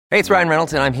Hey, it's Ryan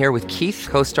Reynolds, and I'm here with Keith,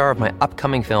 co-star of my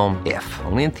upcoming film, If,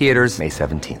 only in theaters May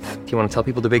 17th. Do you want to tell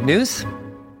people the big news?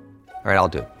 All right, I'll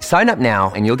do it. Sign up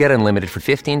now and you'll get unlimited for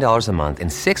 $15 a month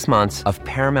and 6 months of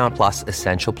Paramount Plus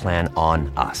Essential Plan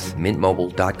on us.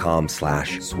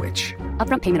 MintMobile.com/switch.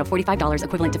 Upfront payment of $45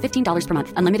 equivalent to $15 per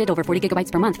month. Unlimited over 40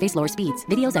 gigabytes per month. Face lower speeds.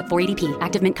 Videos at 480p.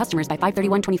 Active Mint customers by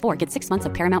 531.24 get 6 months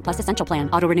of Paramount Plus Essential Plan.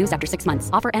 Auto renews after 6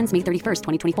 months. Offer ends May 31st,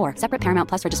 2024. Separate Paramount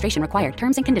Plus registration required.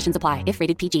 Terms and conditions apply if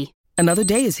rated PG. Another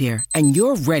day is here, and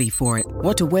you're ready for it.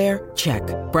 What to wear? Check.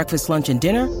 Breakfast, lunch, and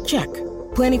dinner? Check.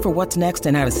 Planning for what's next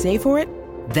and how to save for it?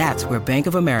 That's where Bank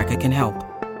of America can help.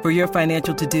 For your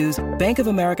financial to-dos, Bank of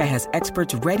America has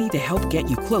experts ready to help get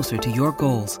you closer to your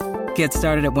goals. Get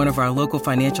started at one of our local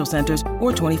financial centers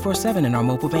or 24/7 in our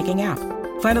mobile banking app.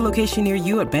 Find a location near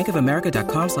you at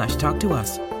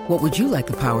bankofamerica.com/talktous. What would you like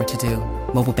the power to do?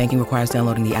 Mobile banking requires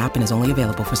downloading the app and is only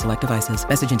available for select devices.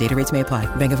 Message and data rates may apply.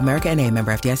 Bank of America N.A.,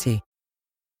 member FDIC.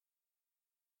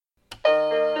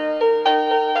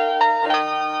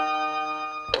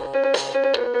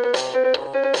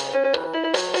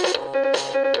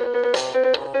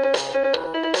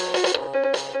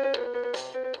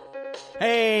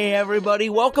 Hey everybody,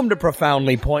 welcome to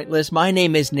Profoundly Pointless. My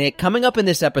name is Nick. Coming up in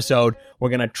this episode, we're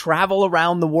going to travel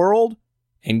around the world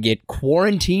and get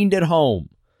quarantined at home.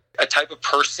 A type of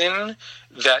person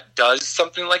that does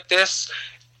something like this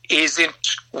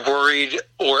isn't worried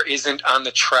or isn't on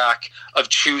the track of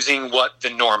choosing what the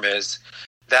norm is.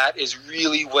 That is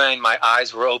really when my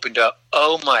eyes were opened up.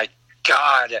 Oh my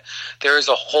God, there is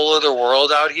a whole other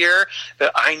world out here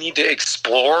that I need to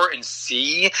explore and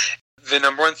see. The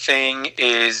number one thing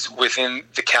is within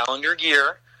the calendar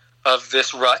year of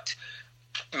this rut,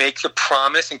 make the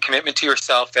promise and commitment to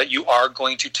yourself that you are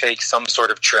going to take some sort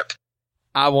of trip.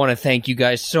 I want to thank you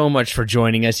guys so much for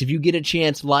joining us. If you get a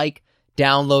chance, like,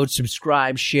 download,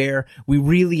 subscribe, share. We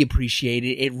really appreciate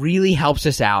it. It really helps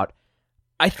us out.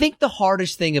 I think the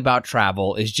hardest thing about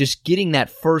travel is just getting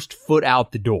that first foot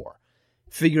out the door.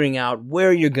 Figuring out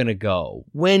where you're going to go.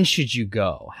 When should you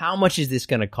go? How much is this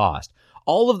going to cost?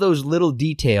 All of those little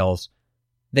details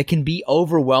that can be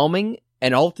overwhelming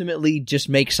and ultimately just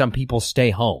make some people stay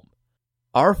home.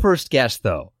 Our first guest,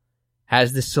 though,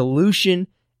 has the solution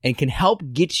and can help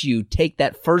get you take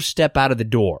that first step out of the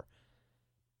door.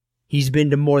 He's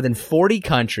been to more than 40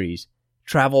 countries,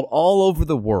 traveled all over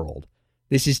the world.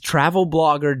 This is travel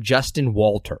blogger Justin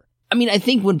Walter. I mean, I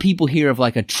think when people hear of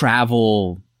like a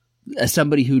travel,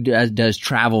 somebody who does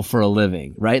travel for a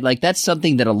living, right? Like that's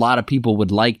something that a lot of people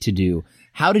would like to do.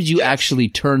 How did you actually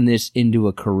turn this into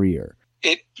a career?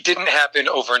 It didn't happen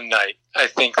overnight. I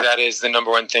think that is the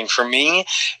number one thing for me.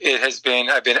 I've been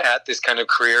at this kind of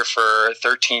career for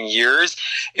 13 years.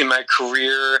 In my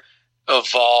career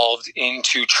evolved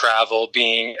into travel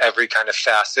being every kind of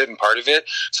facet and part of it.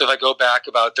 So if I go back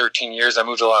about 13 years, I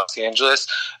moved to Los Angeles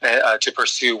to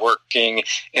pursue working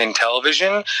in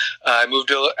television. I moved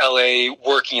to LA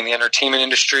working in the entertainment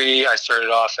industry. I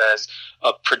started off as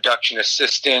a production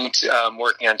assistant,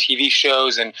 working on TV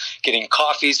shows and getting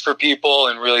coffees for people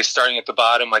and really starting at the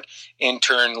bottom, like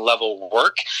intern level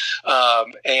work.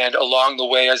 And along the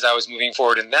way, as I was moving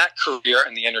forward in that career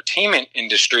in the entertainment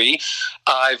industry,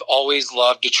 I've always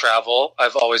loved to travel.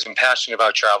 I've always been passionate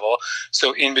about travel.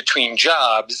 So in between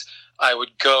jobs, I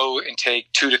would go and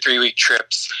take 2 to 3 week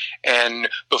trips. And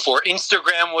before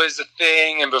Instagram was a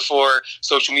thing and before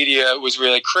social media was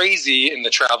really crazy in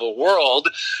the travel world,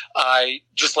 I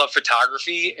just loved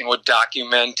photography and would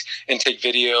document and take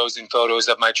videos and photos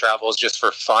of my travels just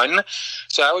for fun.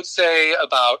 So I would say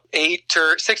about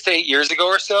 6 to 8 years ago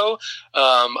or so,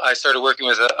 I started working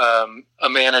with a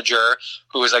manager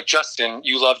who was like, Justin,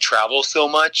 you love travel so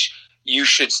much. You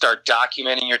should start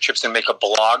documenting your trips and make a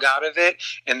blog out of it.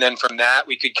 And then from that,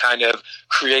 we could kind of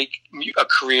create a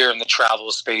career in the travel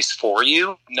space for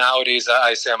you. Nowadays,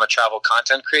 I say I'm a travel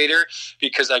content creator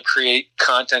because I create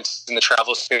content in the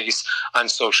travel space on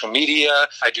social media.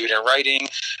 I do it in writing.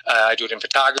 I do it in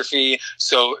photography.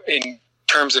 So in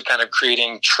terms of kind of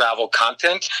creating travel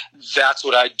content, that's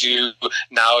what I do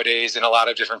nowadays in a lot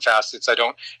of different facets. I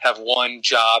don't have one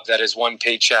job that is one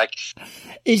paycheck.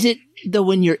 Is it, though,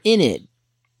 when you're in it,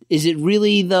 is it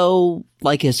really, though,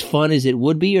 like as fun as it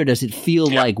would be, or does it feel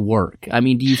like work? I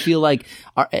mean, do you feel like,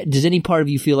 does any part of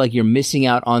you feel like you're missing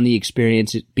out on the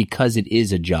experience because it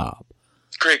is a job?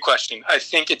 Great question. I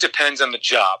think it depends on the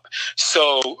job.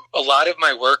 So a lot of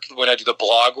my work, when I do the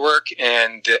blog work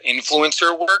and the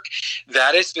influencer work,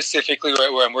 that is specifically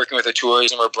right where I'm working with a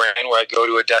tourism or brand where I go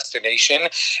to a destination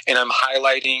and I'm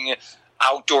highlighting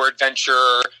outdoor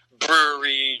adventure,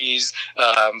 breweries,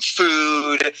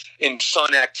 food, and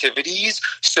fun activities.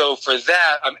 So for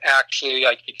that, I'm actually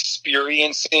like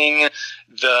experiencing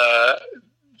the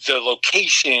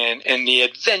location and the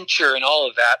adventure and all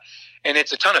of that. And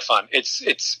it's a ton of fun.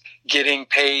 It's getting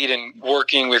paid and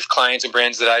working with clients and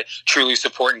brands that I truly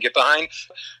support and get behind.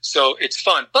 So it's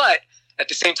fun. But at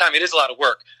the same time, it is a lot of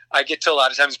work. I get to a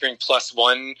lot of times bring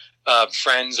 +1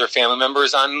 friends or family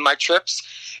members on my trips.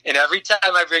 And every time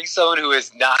I bring someone who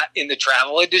is not in the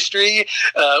travel industry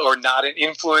or not an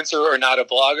influencer or not a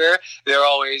blogger, they're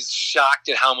always shocked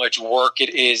at how much work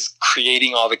it is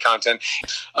creating all the content.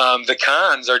 The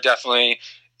cons are definitely,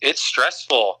 it's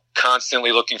stressful.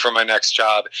 Constantly looking for my next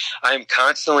job. I'm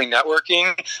constantly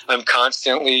networking. I'm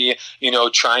constantly,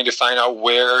 trying to find out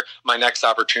where my next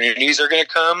opportunities are going to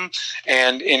come.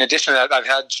 And in addition to that, I've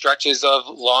had stretches of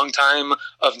long time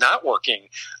of not working.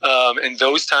 And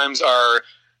those times are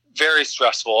very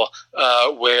stressful,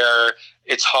 where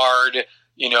it's hard,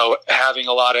 having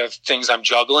a lot of things I'm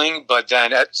juggling, but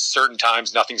then at certain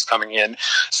times nothing's coming in.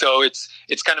 So it's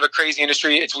kind of a crazy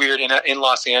industry. It's weird. In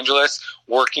Los Angeles,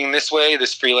 working this way,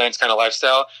 this freelance kind of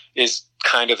lifestyle is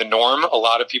kind of the norm. A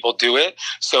lot of people do it.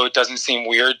 So it doesn't seem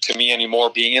weird to me anymore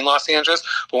being in Los Angeles.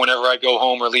 But whenever I go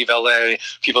home or leave LA,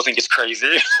 people think it's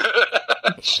crazy.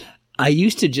 I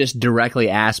used to just directly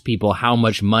ask people how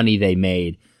much money they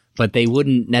made, but they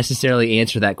wouldn't necessarily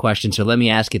answer that question. So let me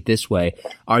ask it this way.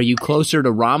 Are you closer to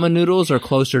ramen noodles or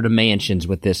closer to mansions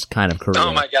with this kind of career?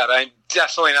 Oh my God, I'm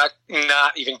definitely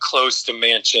not even close to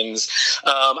mansions.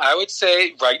 I would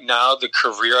say right now the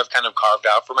career I've kind of carved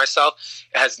out for myself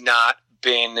has not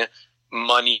been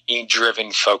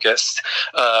money-driven focused.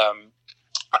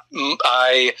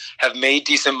 I have made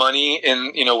decent money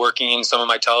in, working in some of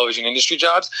my television industry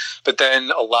jobs, but then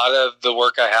a lot of the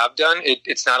work I have done,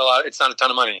 it's not a ton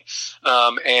of money.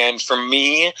 And for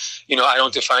me, I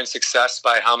don't define success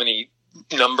by how many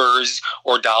numbers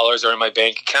or dollars are in my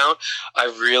bank account.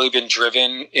 I've really been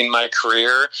driven in my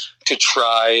career to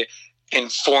try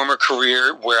and form a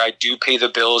career where I do pay the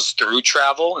bills through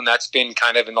travel. And that's been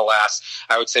kind of in the last,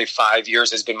 I would say 5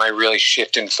 years has been my really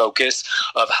shift in focus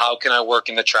of how can I work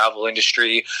in the travel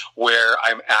industry where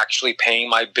I'm actually paying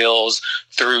my bills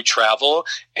through travel.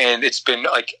 And it's been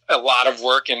like a lot of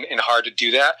work and hard to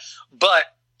do that. But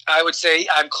I would say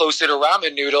I'm closer to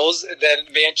ramen noodles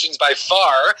than mansions by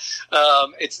far.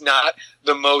 It's not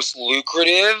the most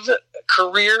lucrative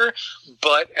career,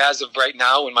 but as of right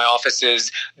now, when my office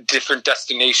is different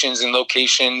destinations and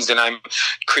locations, and I'm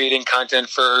creating content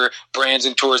for brands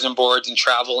and tourism boards and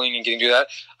traveling and getting to do that,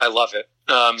 I love it.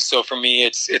 So for me,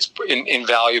 it's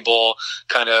invaluable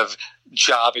kind of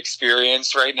job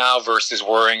experience right now versus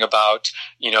worrying about,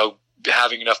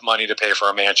 having enough money to pay for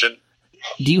a mansion.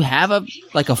 Do you have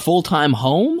a full-time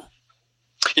home?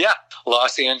 Yeah,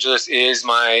 Los Angeles is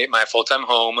my full-time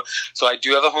home. So I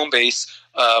do have a home base.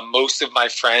 Most of my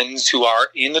friends who are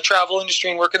in the travel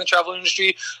industry and work in the travel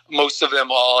industry, most of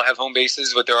them all have home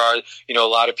bases, but there are, a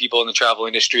lot of people in the travel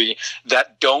industry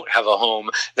that don't have a home,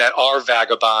 that are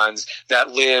vagabonds, that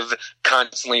live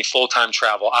constantly full-time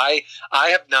travel. I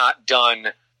have not done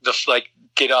the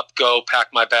get up, go, pack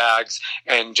my bags,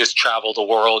 and just travel the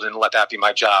world and let that be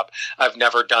my job. I've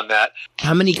never done that.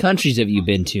 How many countries have you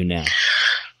been to now?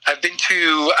 I've been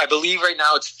to, I believe right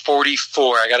now it's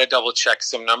 44. I got to double check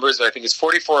some numbers, but I think it's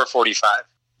 44 or 45.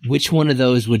 Which one of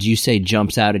those would you say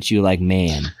jumps out at you like,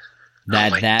 man,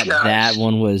 that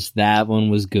one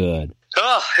was good?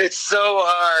 Oh, it's so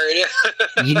hard.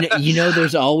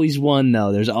 There's always one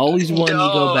though. There's always one you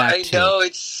go back to. I know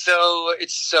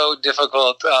it's so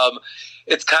difficult.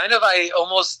 It's kind of, I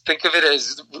almost think of it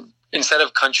as, instead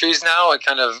of countries now, I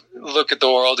kind of look at the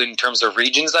world in terms of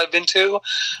regions I've been to.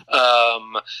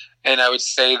 And I would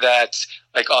say that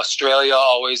like Australia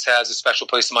always has a special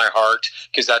place in my heart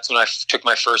because that's when I took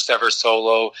my first ever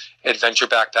solo adventure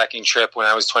backpacking trip when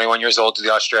I was 21 years old to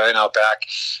the Australian outback.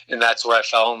 And that's where I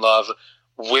fell in love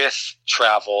with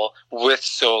travel, with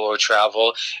solo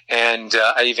travel. And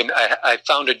I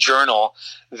found a journal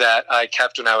that I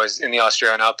kept when I was in the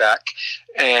Australian outback.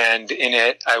 And in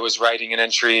it, I was writing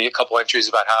a couple entries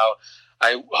about how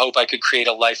I hope I could create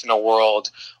a life in a world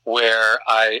where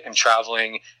I am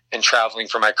traveling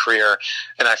for my career.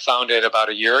 And I found it about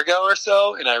a year ago or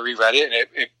so, and I reread it, and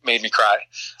it made me cry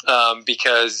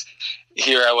because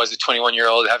here I was, a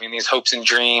 21-year-old, having these hopes and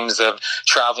dreams of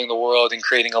traveling the world and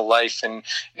creating a life and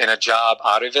a job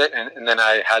out of it. And then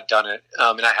I had done it.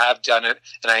 And I have done it,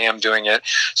 and I am doing it.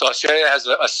 So Australia has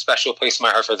a special place in my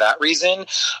heart for that reason.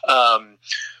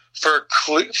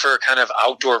 For kind of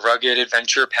outdoor rugged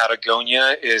adventure,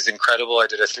 Patagonia is incredible. I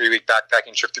did a 3-week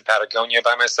backpacking trip to Patagonia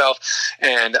by myself,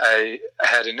 and I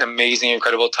had an amazing,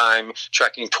 incredible time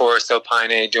trekking Taurus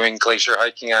Alpine, doing glacier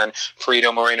hiking on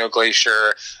Perito Moreno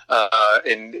Glacier,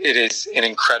 and it is an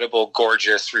incredible,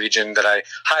 gorgeous region that I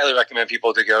highly recommend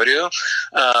people to go to.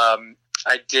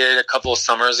 I did a couple of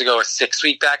summers ago a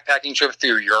 6-week backpacking trip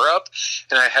through Europe,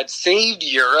 and I had saved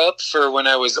Europe for when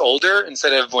I was older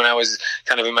instead of when I was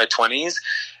kind of in my 20s,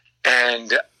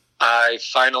 and I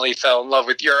finally fell in love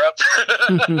with Europe.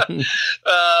 And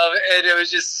it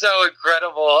was just so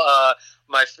incredible.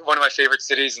 One of my favorite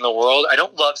cities in the world. I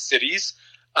don't love cities.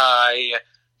 I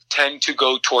tend to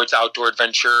go towards outdoor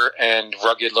adventure and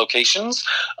rugged locations,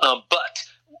 but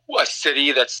a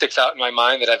city that sticks out in my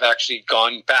mind that I've actually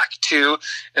gone back to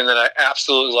and that I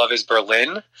absolutely love is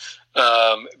Berlin.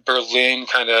 Berlin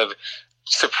kind of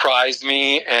surprised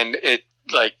me, and it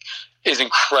is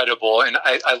incredible. And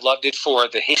I loved it for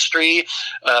the history.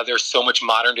 There's so much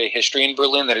modern day history in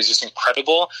Berlin that is just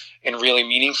incredible and really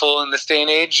meaningful in this day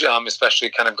and age, especially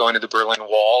kind of going to the Berlin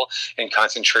Wall and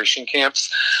concentration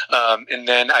camps. And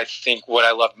then I think what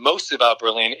I love most about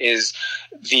Berlin is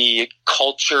the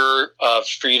culture of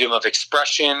freedom of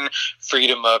expression,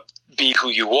 freedom of be who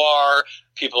you are.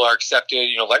 People are accepted,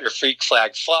 let your freak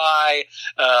flag fly.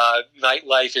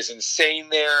 Nightlife is insane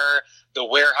there. The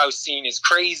warehouse scene is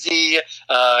crazy,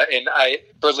 and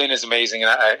Berlin is amazing,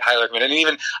 and I highly recommend it. And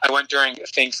even I went during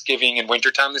Thanksgiving and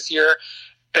wintertime this year,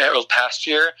 or past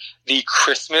year. The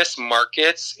Christmas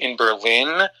markets in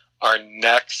Berlin are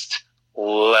next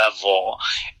level.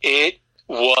 It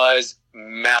was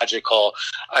magical.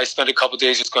 I spent a couple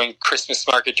days just going Christmas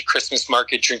market to Christmas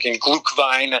market, drinking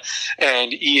Glühwein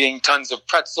and eating tons of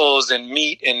pretzels and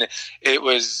meat, and it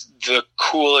was the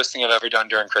coolest thing I've ever done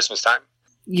during Christmas time.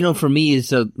 For me, is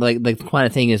the kind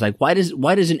of thing is why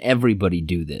doesn't everybody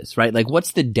do this, right? Like,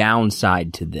 what's the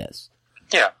downside to this?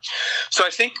 Yeah. So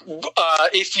I think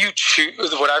if you choose,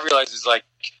 what I realize is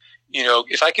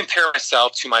if I compare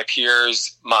myself to my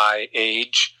peers, my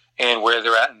age, and where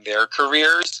they're at in their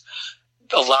careers,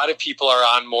 a lot of people are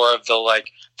on more of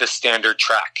the standard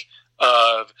track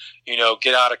of,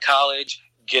 get out of college,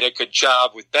 get a good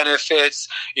job with benefits,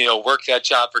 work that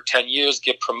job for 10 years,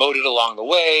 get promoted along the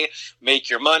way, make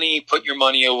your money, put your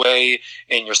money away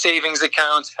in your savings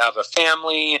accounts, have a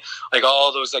family,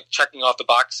 all those checking off the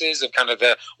boxes of kind of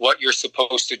what you're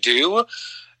supposed to do.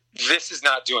 This is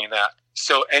not doing that.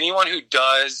 So anyone who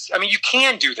does, you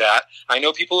can do that. I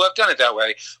know people who have done it that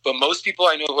way, but most people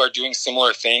I know who are doing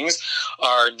similar things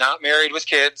are not married with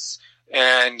kids,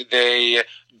 and they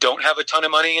don't have a ton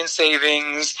of money in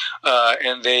savings,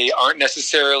 and they aren't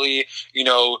necessarily,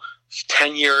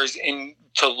 10 years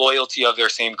into loyalty of their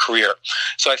same career.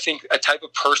 So I think a type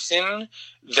of person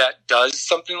that does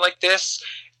something like this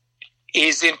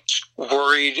isn't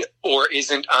worried or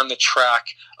isn't on the track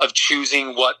of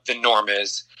choosing what the norm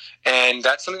is. And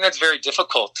that's something that's very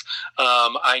difficult.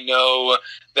 I know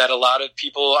that a lot of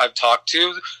people I've talked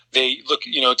to, they look,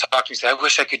 talk to me and say, I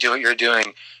wish I could do what you're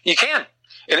doing. You can.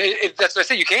 And that's what I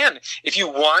say. You can. If you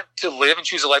want to live and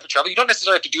choose a life of travel, you don't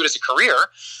necessarily have to do it as a career.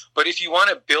 But if you want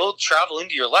to build travel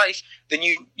into your life, then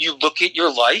you look at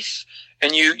your life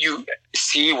and you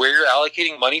see where you're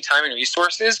allocating money, time, and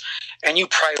resources, and you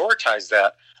prioritize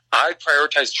that. I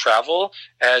prioritize travel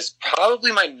as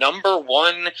probably my number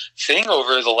one thing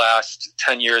over the last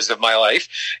 10 years of my life.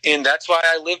 And that's why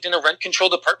I lived in a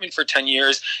rent-controlled apartment for 10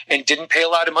 years and didn't pay a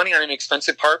lot of money on an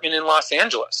expensive apartment in Los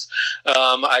Angeles.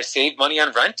 I saved money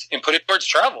on rent and put it towards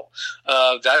travel.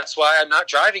 That's why I'm not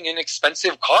driving an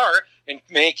expensive car and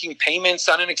making payments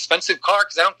on an expensive car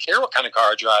because I don't care what kind of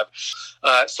car I drive.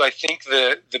 So I think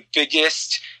the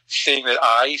biggest thing that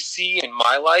I see in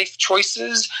my life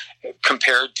choices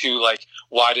compared to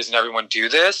why doesn't everyone do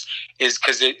this is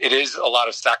because it is a lot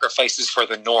of sacrifices for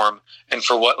the norm and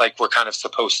for what we're kind of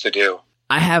supposed to do.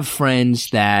 I have friends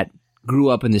that grew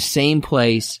up in the same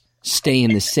place, stay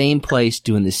in the same place,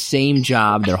 doing the same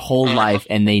job their whole life,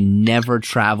 and they never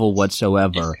travel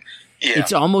whatsoever. Yeah.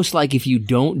 It's almost like if you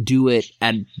don't do it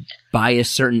by a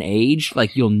certain age,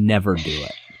 you'll never do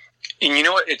it. And you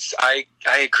know what? I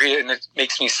agree, and it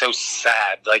makes me so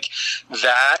sad.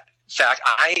 That fact,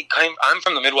 I'm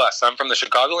from the Midwest. I'm from the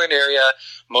Chicagoland area.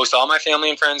 Most all my family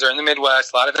and friends are in the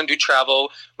Midwest. A lot of them do travel,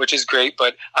 which is great,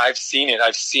 but I've seen it.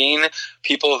 I've seen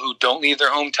people who don't leave their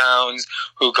hometowns,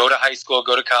 who go to high school,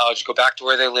 go to college, go back to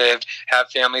where they lived, have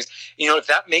families. If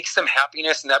that makes them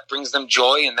happiness and that brings them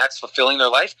joy and that's fulfilling their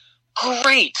life,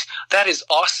 great. That is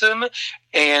awesome.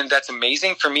 And that's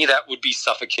amazing. For me, that would be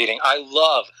suffocating. I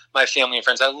love my family and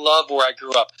friends. I love where I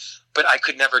grew up, but I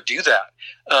could never do that.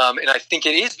 And I think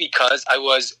it is because I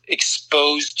was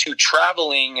exposed to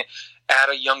traveling at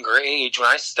a younger age. When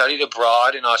I studied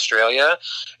abroad in Australia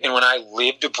and when I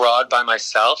lived abroad by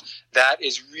myself, that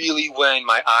is really when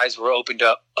my eyes were opened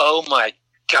up. Oh my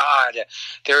God,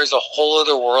 there is a whole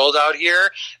other world out here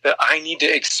that I need to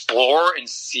explore and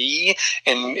see.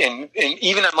 And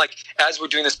even I'm like, as we're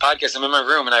doing this podcast, I'm in my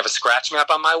room and I have a scratch map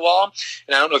on my wall.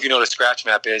 And I don't know if you know what a scratch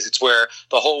map is. It's where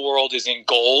the whole world is in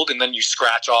gold and then you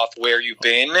scratch off where you've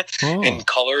been and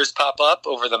colors pop up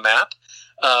over the map.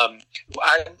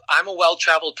 I'm a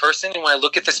well-traveled person, and when I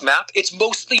look at this map, it's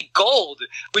mostly gold,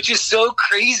 which is so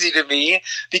crazy to me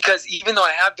because even though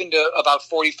I have been to about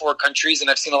 44 countries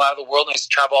and I've seen a lot of the world and I used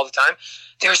to travel all the time,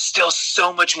 there's still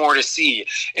so much more to see.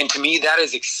 And to me, that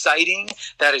is exciting.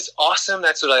 That is awesome.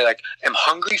 That's what I am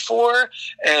hungry for.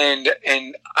 And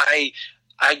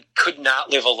I could not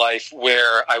live a life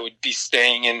where I would be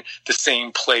staying in the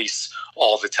same place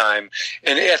all the time.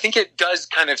 And I think it does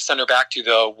kind of center back to,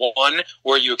 though, one,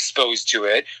 were you exposed to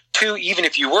it? Two, even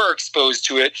if you were exposed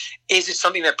to it, is it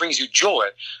something that brings you joy?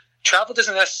 Travel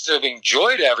doesn't necessarily bring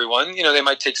joy to everyone. You know, they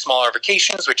might take smaller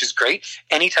vacations, which is great.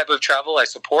 Any type of travel I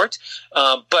support.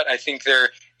 But I think there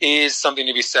is something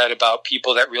to be said about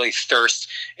people that really thirst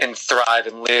and thrive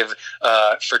and live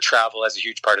for travel as a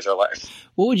huge part of their life.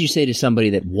 What would you say to somebody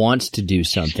that wants to do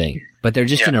something, but they're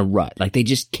just in a rut? Like they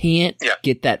just can't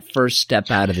get that first step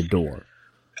out of the door.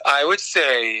 I would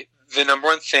say the number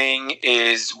one thing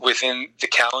is within the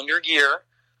calendar year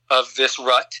of this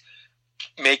rut,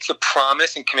 make the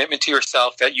promise and commitment to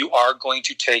yourself that you are going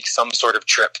to take some sort of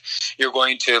trip. You're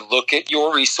going to look at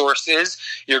your resources.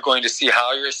 You're going to see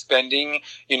how you're spending,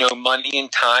 money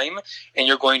and time, and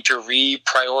you're going to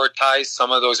reprioritize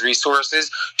some of those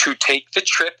resources to take the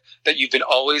trip that you've been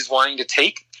always wanting to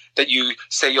take, that you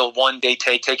say you'll one day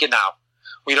take it now.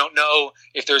 We don't know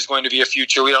if there's going to be a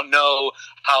future. We don't know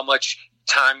how much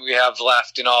time we have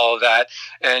left and all of that.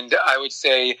 And I would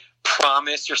say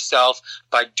promise yourself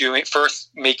by first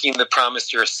making the promise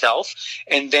to yourself.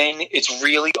 And then it's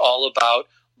really all about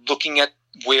looking at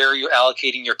where you're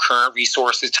allocating your current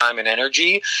resources, time, and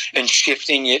energy and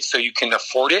shifting it so you can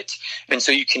afford it and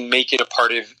so you can make it a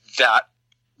part of that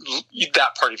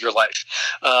part of your life.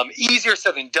 Easier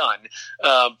said than done,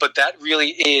 but that really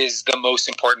is the most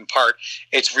important part.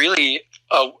 It's really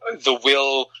the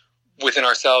will within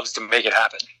ourselves to make it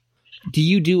happen. Do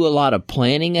you do a lot of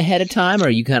planning ahead of time, or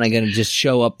are you kind of going to just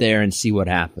show up there and see what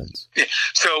happens?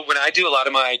 So when I do a lot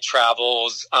of my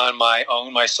travels on my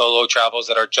own, my solo travels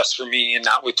that are just for me and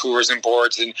not with tours and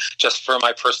boards and just for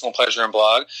my personal pleasure and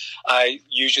blog, I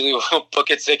usually will book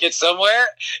a ticket somewhere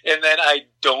and then I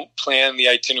don't plan the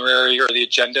itinerary or the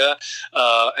agenda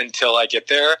until I get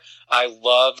there. I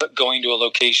love going to a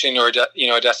location or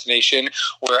a destination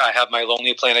where I have my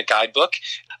Lonely Planet guidebook.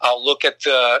 I'll look at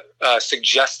the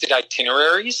suggested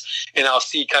itineraries and I'll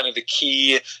see kind of the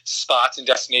key spots and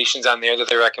destinations on there that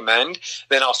they recommend.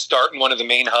 Then I'll start in one of the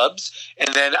main hubs and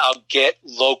then I'll get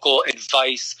local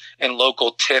advice and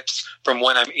local tips from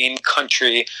when I'm in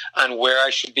country on where I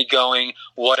should be going,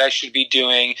 what I should be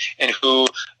doing, and who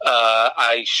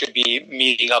I should be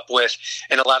meeting up with.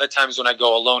 And a lot of times when I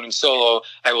go alone and solo,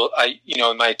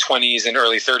 in my 20s and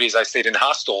early 30s, I stayed in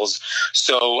hostels.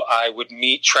 So I would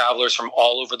meet travelers from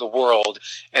all over the world,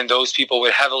 and those people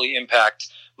would heavily impact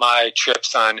my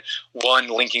trips on, one,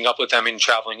 linking up with them and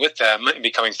traveling with them and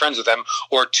becoming friends with them,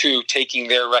 or two, taking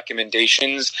their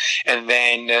recommendations and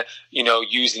then,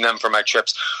 using them for my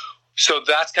trips. So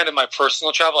that's kind of my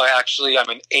personal travel. I'm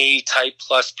an A-type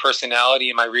plus personality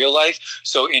in my real life.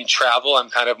 So in travel, I'm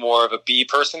kind of more of a B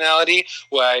personality,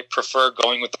 where I prefer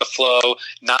going with the flow,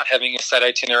 not having a set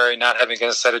itinerary, not having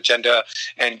a set agenda,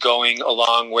 and going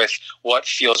along with what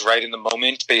feels right in the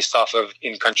moment based off of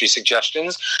in-country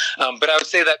suggestions. But I would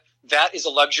say that is a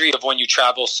luxury of when you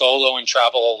travel solo and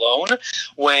travel alone.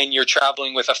 When you're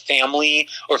traveling with a family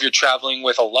or if you're traveling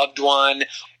with a loved one,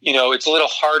 it's a little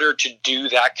harder to do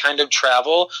that kind of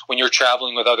travel when you're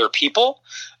traveling with other people.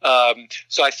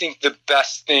 So I think the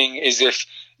best thing is if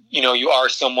you are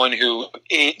someone who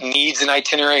needs an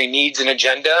itinerary, needs an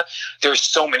agenda. There's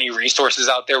so many resources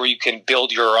out there where you can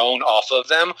build your own off of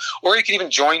them, or you can even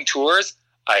join tours.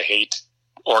 I hate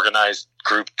organized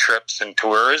group trips and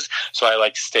tours, so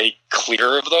I stay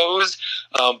clear of those.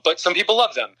 But some people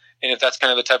love them, and if that's kind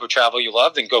of the type of travel you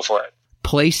love, then go for it.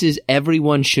 Places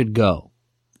everyone should go.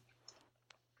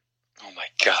 Oh my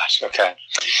gosh. Okay.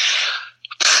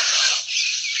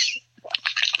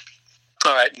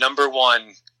 All right. Number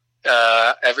one,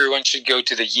 everyone should go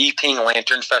to the Yiping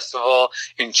Lantern Festival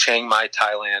in Chiang Mai,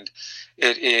 Thailand.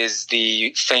 It is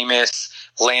the famous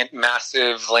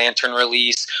massive lantern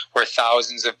release where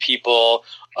thousands of people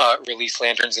release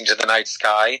lanterns into the night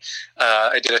sky.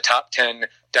 I did a top 10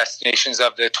 destinations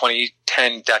of the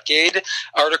 2010 decade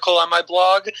article on my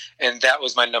blog, and that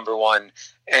was my number one.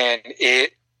 And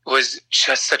it was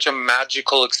just such a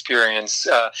magical experience.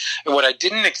 And what I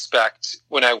didn't expect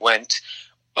when I went,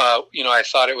 I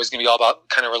thought it was going to be all about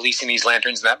kind of releasing these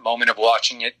lanterns in that moment of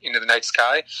watching it into the night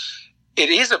sky. It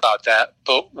is about that,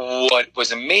 but what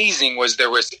was amazing was there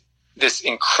was this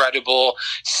incredible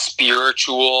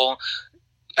spiritual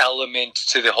element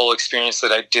to the whole experience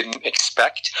that I didn't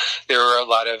expect. There were a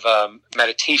lot of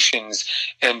meditations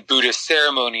and Buddhist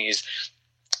ceremonies,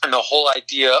 and the whole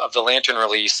idea of the lantern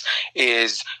release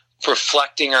is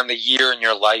reflecting on the year in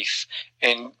your life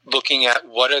and looking at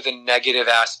what are the negative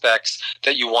aspects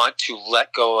that you want to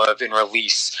let go of and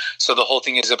release. So the whole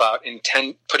thing is about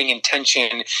putting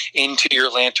intention into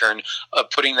your lantern,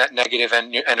 putting that negative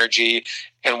energy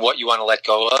and what you want to let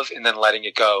go of, and then letting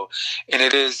it go. And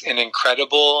it is an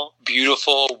incredible,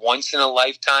 beautiful,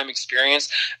 once-in-a-lifetime experience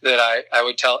that I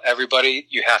would tell everybody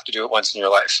you have to do it once in your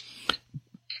life.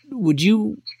 Would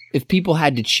you, if people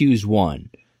had to choose one,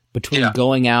 between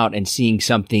going out and seeing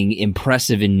something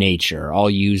impressive in nature, I'll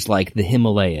use like the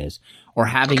Himalayas, or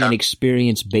having an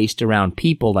experience based around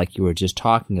people like you were just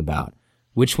talking about,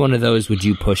 which one of those would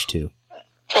you push to?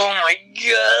 Oh my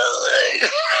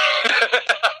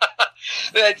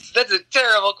God. That's a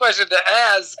terrible question to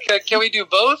ask. Can we do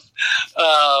both?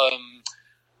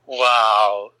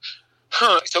 Wow.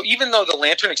 So even though the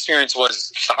lantern experience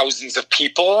was thousands of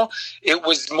people, it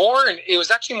was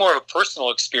actually more of a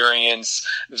personal experience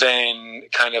than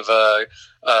kind of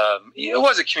it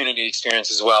was a community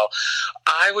experience as well.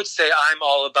 I would say I'm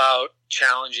all about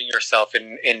challenging yourself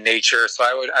in nature. So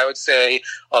I would say,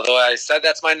 although I said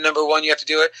that's my number one, you have to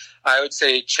do it, I would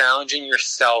say challenging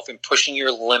yourself and pushing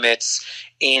your limits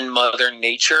in Mother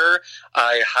Nature.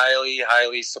 I highly,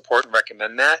 highly support and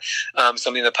recommend that.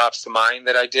 Something that pops to mind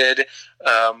that I did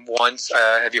once.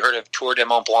 Have you heard of Tour de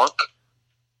Mont Blanc?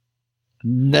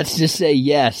 Let's just say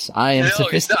yes. I am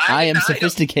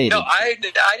sophisticated. I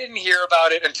didn't hear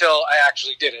about it until I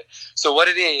actually did it. So what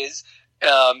it is,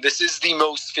 this is the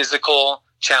most physical,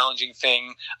 challenging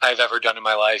thing I've ever done in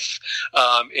my life.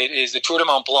 It is the Tour de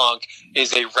Mont Blanc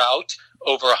is a route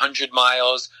over 100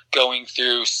 miles going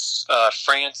through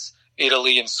France,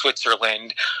 Italy, and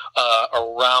Switzerland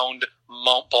around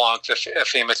Mont Blanc, the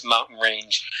famous mountain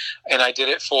range. And I did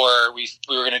it we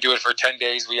were going to do it for 10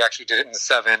 days. We actually did it in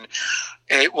 7.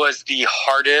 It was the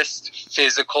hardest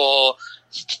physical,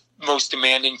 most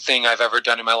demanding thing I've ever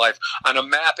done in my life. On a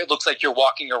map, it looks like you're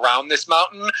walking around this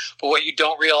mountain, but what you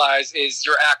don't realize is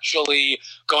you're actually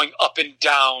going up and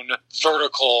down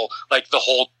vertical, like the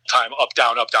whole time, up,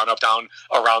 down,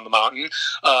 around the mountain.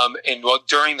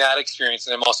 During that experience,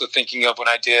 and I'm also thinking of when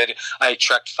I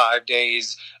trekked 5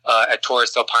 days at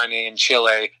Torres del Paine in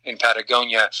Chile, in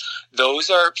Patagonia. Those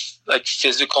are like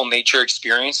physical nature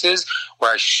experiences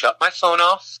where I shut my phone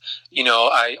off.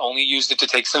 I only used it to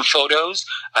take some photos.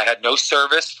 I had no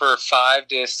service for 5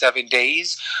 to 7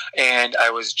 days, and I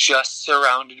was just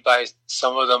surrounded by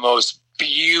some of the most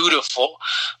beautiful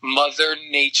Mother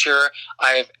Nature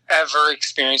I have ever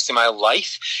experienced in my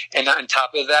life. And on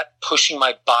top of that, pushing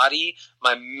my body,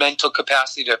 my mental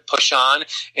capacity to push on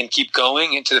and keep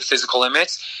going into the physical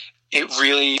limits, it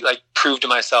really proved to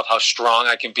myself how strong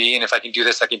I can be. And if I can do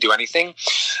this, I can do anything.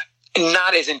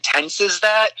 Not as intense as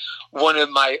that. One of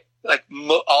my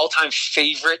all-time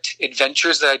favorite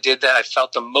adventures that I did that I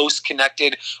felt the most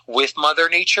connected with Mother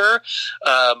Nature.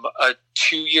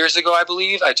 2 years ago, I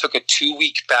believe, I took a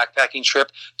 2-week backpacking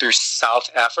trip through South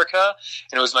Africa,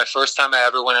 and it was my first time I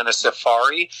ever went on a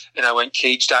safari, and I went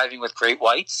cage diving with great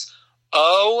whites.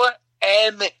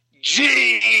 OMG!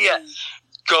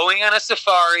 Going on a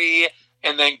safari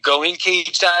and then going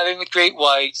cage diving with great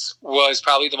whites was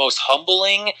probably the most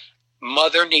humbling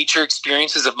Mother Nature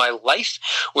experiences of my life,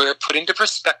 where it put into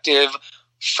perspective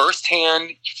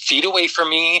firsthand, feet away from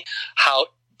me, how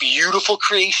beautiful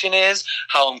creation is,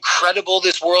 how incredible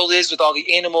this world is with all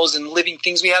the animals and living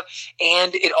things we have.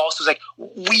 And it also is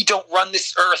we don't run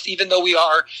this earth, even though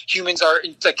humans are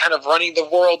kind of running the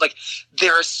world.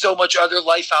 There is so much other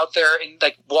life out there, and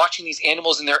watching these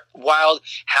animals in their wild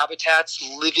habitats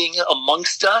living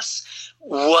amongst us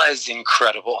was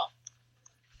incredible.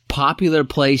 Popular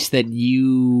place that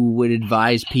you would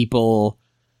advise people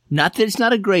Not that it's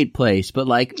not a great place, but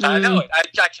like I know it.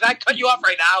 Can I cut you off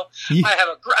right now? Yeah.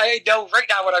 I know right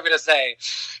now what I'm going to say.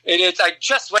 I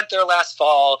just went there last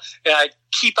fall, and I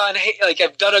keep on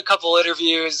I've done a couple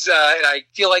interviews, and I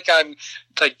feel like I'm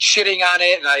like shitting on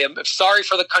it, and I am sorry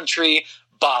for the country.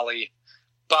 Bali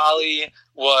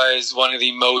was one of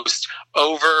the most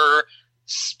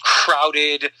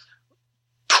overcrowded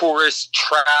tourist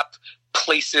trap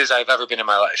places I've ever been in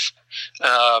my life.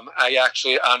 I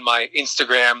actually on my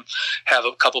Instagram have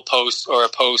a couple posts or a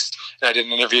post, and I did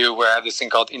an interview where I have this thing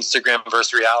called Instagram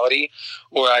versus reality,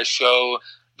 where I show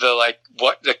the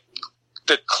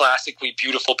classically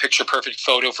beautiful picture perfect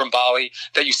photo from Bali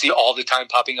that you see all the time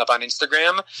popping up on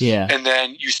Instagram. Yeah. And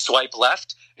then you swipe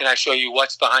left and I show you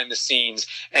what's behind the scenes.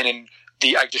 And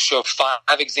I just show 5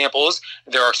 examples.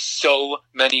 There are so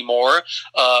many more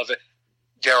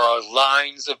there are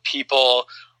lines of people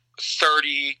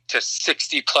 30 to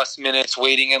 60 plus minutes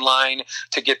waiting in line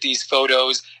to get these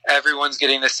photos. Everyone's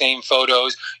getting the same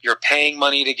photos. You're paying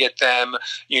money to get them.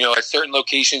 At certain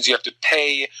locations, you have to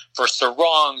pay for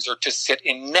sarongs or to sit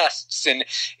in nests. And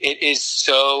it is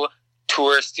so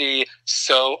touristy,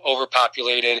 so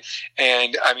overpopulated.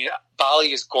 And I mean,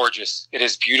 Bali is gorgeous. It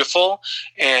is beautiful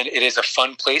and it is a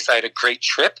fun place. I had a great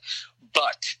trip,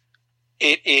 but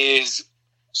it is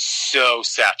so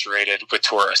saturated with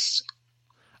tourists.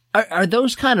 Are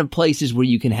those kind of places where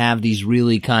you can have these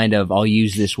really kind of, I'll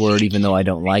use this word even though I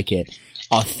don't like it,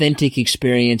 authentic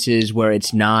experiences where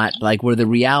it's not like where the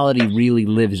reality really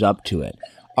lives up to it?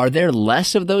 Are there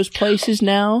less of those places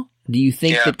now? Do you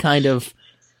think that kind of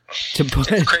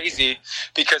It's crazy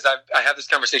because I have this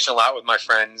conversation a lot with my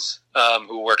friends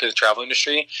who work in the travel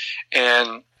industry,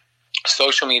 and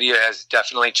social media has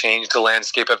definitely changed the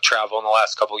landscape of travel in the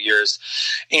last couple of years.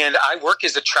 And I work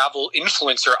as a travel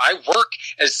influencer. I work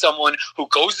as someone who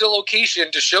goes to a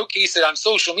location to showcase it on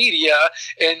social media.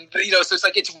 And, so it's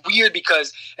like, it's weird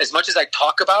because as much as I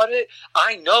talk about it,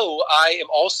 I know I am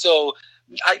also,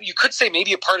 you could say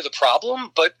maybe a part of the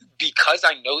problem, but because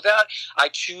I know that, I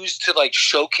choose to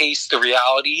showcase the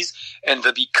realities and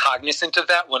to be cognizant of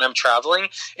that when I'm traveling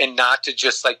and not to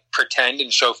just pretend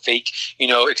and show fake,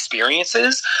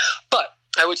 experiences. But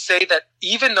I would say that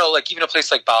even though even a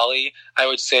place like Bali, I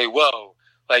would say, whoa,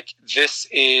 this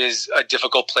is a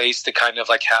difficult place to kind of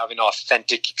have an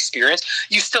authentic experience.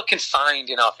 You still can find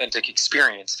an authentic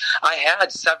experience. I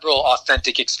had several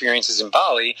authentic experiences in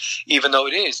Bali, even though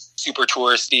it is super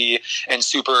touristy and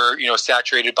super,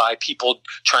 saturated by people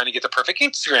trying to get the perfect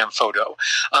Instagram photo.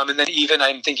 And then even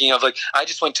I'm thinking of I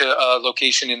just went to a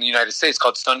location in the United States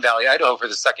called Sun Valley, Idaho for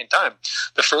the second time.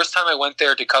 The first time I went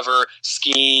there to cover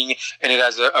skiing and it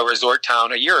as a resort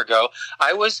town a year ago,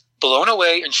 I was blown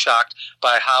away and shocked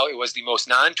by how it was the most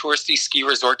non-touristy ski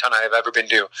resort town I have ever been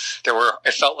to.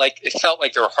 It felt like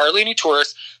there were hardly any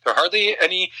tourists. There were hardly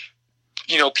any,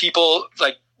 people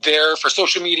there for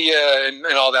social media and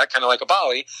all that, kind of like a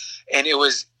Bali. And it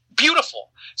was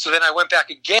beautiful. So then I went back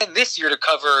again this year to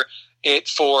cover it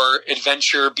for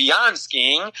adventure beyond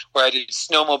skiing, where I did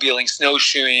snowmobiling,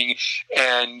 snowshoeing,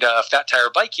 and fat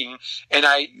tire biking. And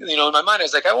in my mind, I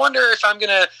was like, I wonder if I'm going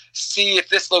to see if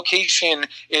this location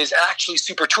is actually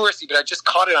super touristy, but I just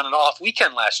caught it on an off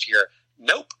weekend last year.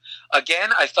 Nope.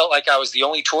 Again, I felt like I was the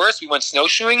only tourist. We went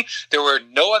snowshoeing. There were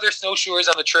no other snowshoers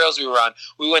on the trails we were on.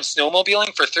 We went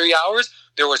snowmobiling for 3 hours.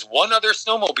 There was one other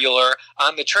snowmobiler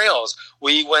on the trails.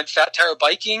 We went fat tire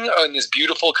biking on this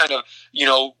beautiful kind of,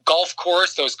 golf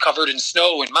course that was covered in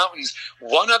snow and mountains.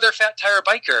 One other fat tire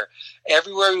biker.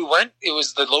 Everywhere we went, it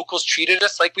was the locals treated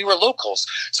us like we were locals.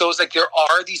 So it was like there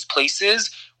are these places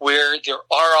where there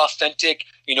are authentic,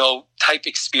 type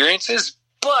experiences.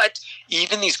 But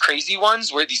even these crazy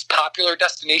ones where these popular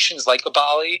destinations like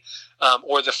Bali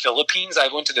or the Philippines,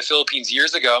 I went to the Philippines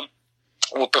years ago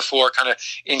before kind of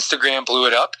Instagram blew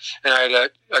it up. And I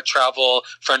had a travel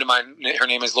friend of mine, her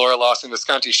name is Laura Lawson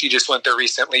Visconti. She just went there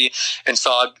recently and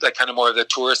saw kind of more of the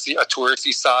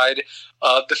touristy side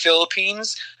of the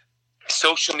Philippines.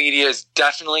 Social media is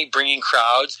definitely bringing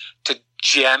crowds to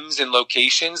gems and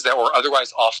locations that were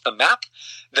otherwise off the map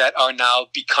that are now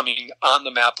becoming on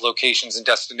the map locations and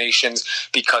destinations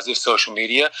because of social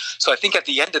media. So I think at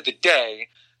the end of the day,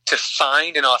 to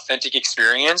find an authentic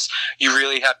experience, you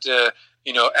really have to,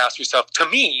 ask yourself, to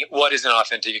me, what is an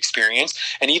authentic experience?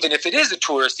 And even if it is a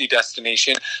touristy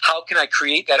destination, how can I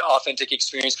create that authentic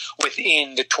experience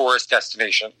within the tourist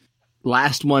destination?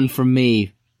 Last one from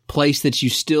me, place that you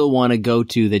still want to go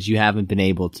to that you haven't been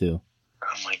able to.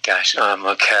 Oh my gosh.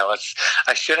 Okay.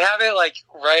 I should have it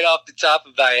right off the top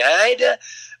of my head.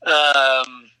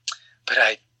 But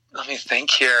Let me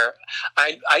think here.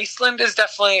 Iceland is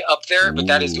definitely up there, but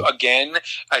that is, again,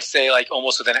 I say like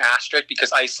almost with an asterisk,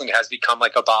 because Iceland has become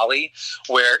like a Bali,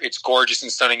 where it's gorgeous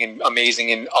and stunning and amazing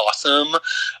and awesome.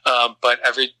 But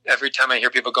every time I hear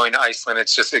people going to Iceland, I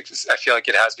feel like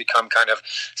it has become kind of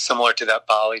similar to that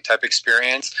Bali type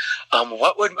experience.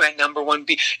 What would my number one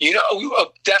be?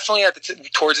 Definitely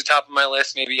towards the top of my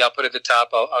list. Maybe I'll put it at the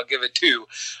top. I'll give it two.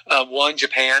 One,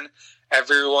 Japan.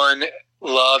 Everyone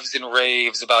loves and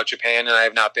raves about Japan, and I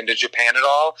have not been to Japan at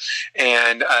all.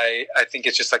 And I think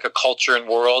it's just like a culture and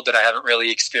world that I haven't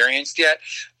really experienced yet,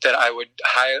 that I would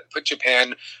put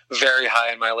Japan very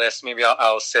high on my list. Maybe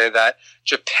I'll say that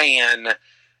Japan,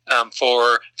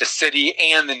 for the city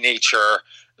and the nature,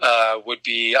 would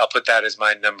be, I'll put that as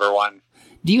my number one.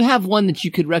 Do you have one that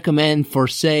you could recommend for,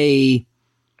 say,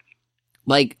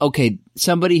 like, okay,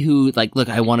 somebody who, like, look,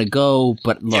 I want to go,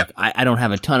 but look, yeah. I don't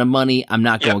have a ton of money. I'm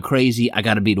not going crazy. I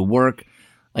got to be to work.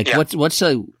 Like, what's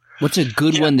a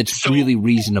good one that's really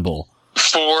reasonable?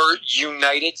 For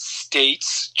United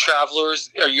States travelers,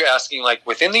 are you asking like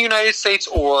within the United States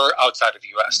or outside of the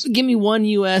U.S.? Give me one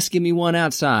U.S., give me one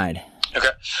outside. Okay.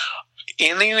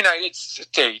 In the United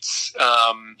States,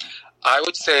 I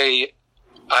would say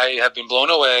I have been blown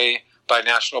away by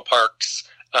national parks.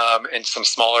 And some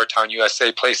smaller town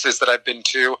USA places that I've been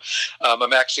to.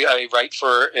 I write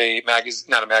for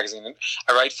not a magazine.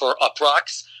 I write for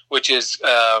Uproxx, which is,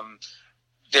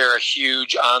 they're a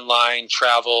huge online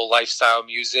travel, lifestyle,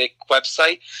 music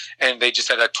website. And they just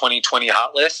had a 2020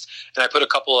 hot list. And I put a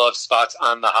couple of spots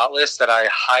on the hot list that I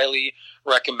highly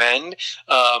recommend.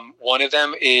 One of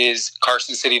them is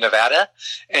Carson City, Nevada.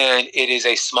 And it is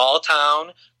a small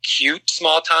town, cute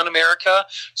small town America,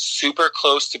 super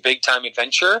close to big time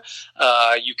adventure.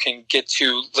 You can get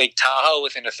to Lake Tahoe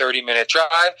within a 30-minute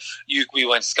drive. We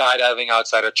went skydiving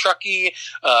outside of Truckee.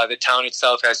 The town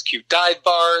itself has cute dive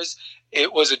bars.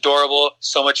 It was adorable,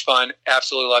 so much fun,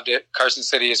 absolutely loved it. Carson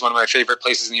City is one of my favorite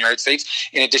places in the United States.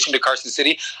 In addition to Carson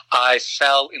City, I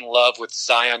fell in love with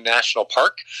Zion National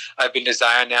Park. I've been to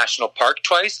Zion National Park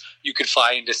twice. You could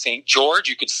fly into St. George.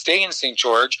 You could stay in St.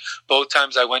 George. Both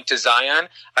times I went to Zion,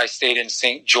 I stayed in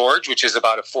St. George, which is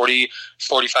about a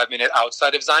 45-minute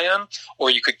outside of Zion,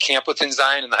 or you could camp within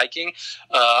Zion in the hiking.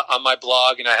 On my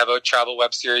blog, and I have a travel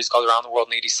web series called Around the World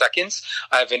in 80 Seconds,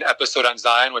 I have an episode on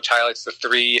Zion, which highlights the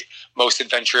 3 most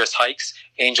adventurous hikes: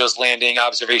 Angel's Landing,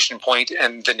 Observation Point,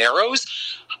 and the Narrows.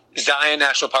 Zion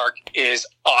National Park is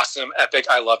awesome, epic.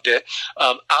 I loved it.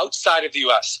 Outside of the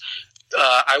U.S.,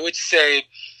 I would say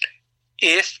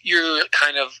if you're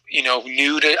kind of,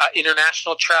 new to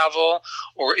international travel,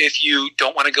 or if you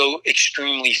don't want to go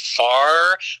extremely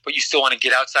far, but you still want to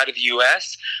get outside of the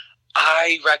U.S.,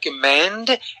 I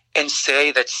recommend and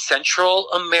say that Central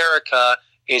America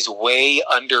is way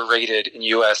underrated in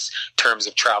U.S. terms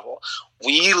of travel.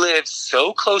 We live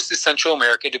so close to Central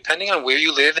America. Depending on where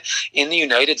you live in the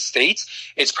United States,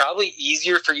 it's probably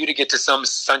easier for you to get to some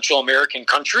Central American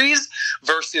countries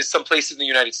versus some places in the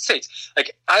United States.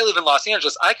 Like, I live in Los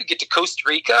Angeles. I could get to Costa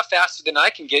Rica faster than I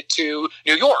can get to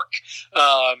New York.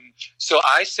 So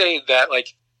I say that,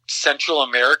 like, Central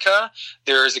America,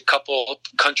 there's a couple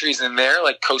countries in there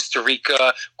like Costa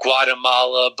Rica,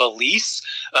 Guatemala, Belize,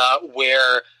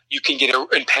 where you can get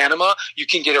in Panama, you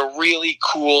can get a really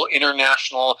cool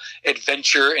international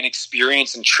adventure and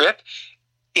experience and trip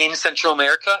in Central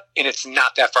America, and it's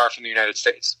not that far from the United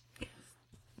States.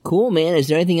 Cool, man. Is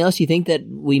there anything else you think that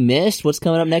we missed? What's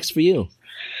coming up next for you?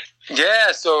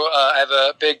 Yeah, so I have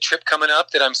a big trip coming up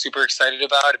that I'm super excited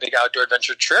about, a big outdoor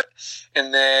adventure trip.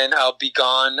 And then I'll be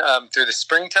gone through the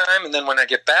springtime. And then when I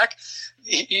get back,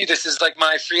 this is like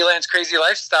my freelance crazy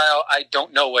lifestyle. I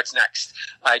don't know what's next.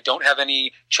 I don't have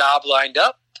any job lined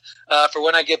up for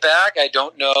when I get back. I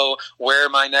don't know where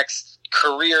my next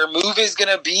career move is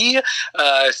going to be.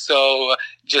 So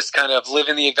just kind of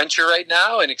living the adventure right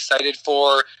now and excited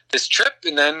for this trip.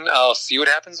 And then I'll see what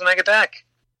happens when I get back.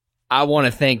 I want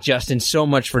to thank Justin so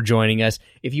much for joining us.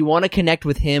 If you want to connect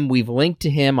with him, we've linked to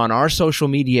him on our social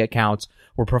media accounts.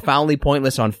 We're Profoundly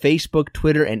Pointless on Facebook,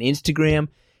 Twitter, and Instagram.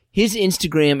 His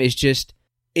Instagram is just,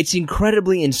 it's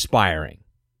incredibly inspiring,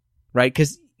 right?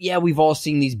 Because, yeah, we've all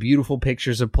seen these beautiful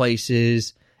pictures of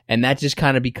places, and that just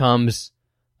kind of becomes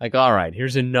like, all right,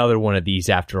 here's another one of these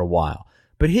after a while.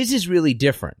 But his is really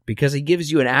different because it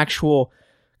gives you an actual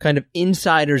kind of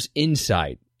insider's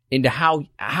insight into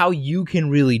how you can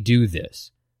really do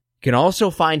this. You can also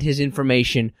find his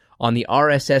information on the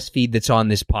RSS feed that's on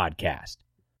this podcast.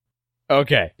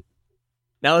 Okay.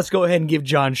 Now let's go ahead and give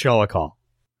John Shaw a call.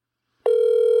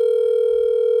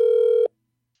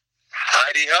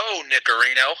 Heidi-ho,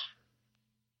 Nicorino.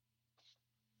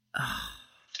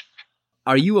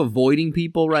 are you avoiding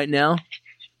people right now?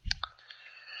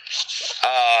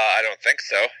 I don't think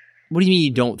so. What do you mean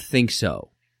you don't think so?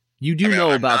 You do know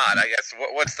I'm about. not. I guess.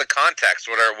 What's the context?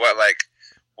 What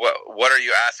are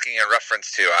you asking in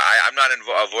reference to? I'm not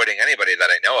avoiding anybody that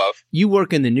I know of. You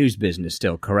work in the news business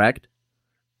still, correct?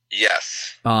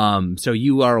 Yes. So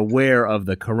you are aware of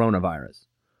the coronavirus.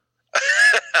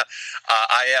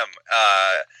 I am.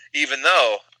 Even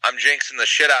though I'm jinxing the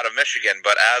shit out of Michigan,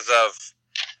 but as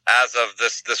of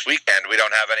this weekend, we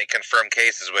don't have any confirmed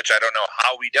cases, which I don't know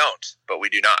how we don't, but we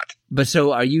do not. But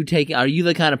so are you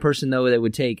the kind of person though that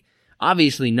would take?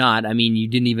 Obviously not. I mean, you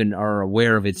didn't even are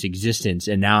aware of its existence,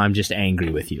 and now I'm just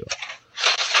angry with you.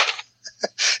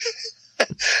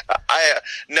 I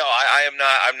am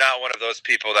not. I'm not one of those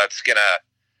people that's gonna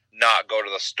not go to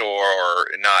the store or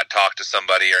not talk to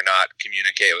somebody or not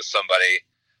communicate with somebody.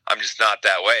 I'm just not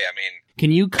that way. I mean,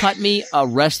 can you cut me a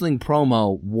wrestling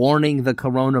promo warning the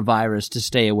coronavirus to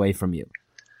stay away from you?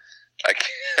 I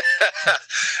can't.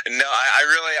 No, I'm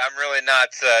really not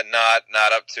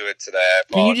up to it today. I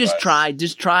apologize. Can you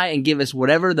just try and give us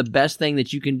whatever the best thing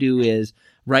that you can do is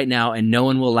right now, and no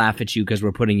one will laugh at you because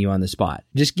we're putting you on the spot.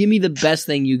 Just give me the best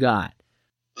thing you got.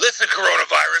 Listen,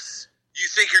 coronavirus, you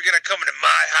think you're gonna come into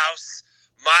my house,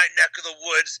 my neck of the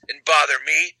woods, and bother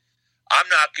me? I'm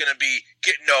not going to be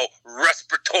getting no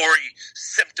respiratory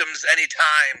symptoms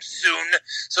anytime soon.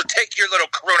 So take your little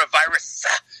coronavirus,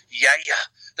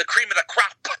 the cream of the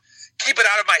crop. Keep it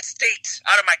out of my state,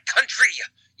 out of my country.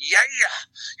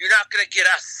 You're not going to get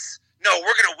us. No, we're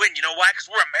going to win. You know why? Because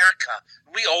we're America.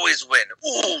 We always win.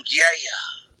 Ooh,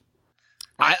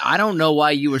 I don't know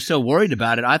why you were so worried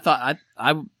about it. I thought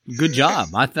good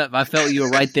job. I felt you were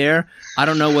right there. I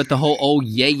don't know what the whole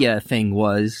thing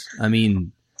was. I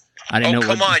mean, I didn't know.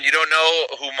 Come on, you don't know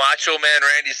who Macho Man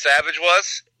Randy Savage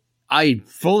was? I'm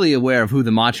fully aware of who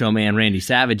the Macho Man Randy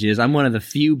Savage is. I'm one of the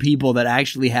few people that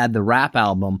actually had the rap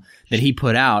album that he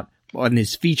put out on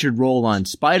his featured role on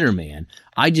Spider-Man.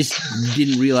 I just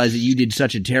didn't realize that you did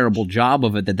such a terrible job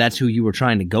of it that's who you were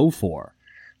trying to go for.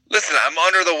 Listen, I'm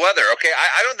under the weather, okay?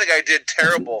 I don't think I did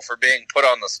terrible for being put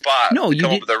on the spot. No, you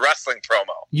come did. Up with a wrestling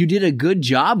promo. You did a good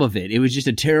job of it. It was just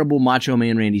a terrible Macho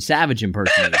Man Randy Savage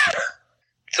impersonation.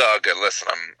 It's all good. Listen,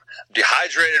 I'm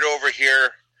dehydrated over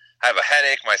here. I have a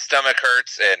headache. My stomach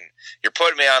hurts, and you're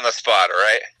putting me on the spot. All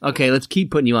right. Okay, let's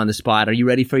keep putting you on the spot. Are you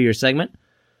ready for your segment?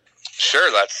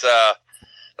 Sure. Let's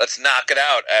knock it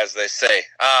out, as they say.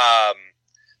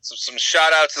 Some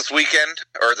shout outs this weekend.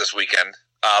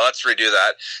 Let's redo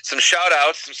that. Some shout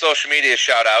outs, some social media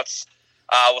shout outs.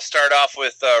 We'll start off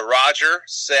with Roger,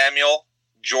 Samuel,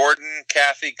 Jordan,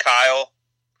 Kathy, Kyle,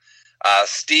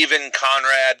 Stephen,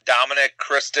 Conrad, Dominic,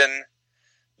 Kristen,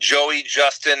 Joey,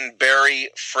 Justin, Barry,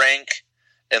 Frank,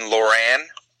 and Lorraine.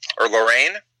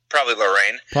 Probably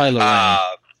Lorraine.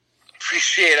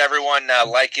 Appreciate everyone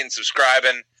liking,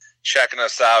 subscribing, checking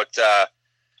us out.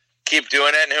 Keep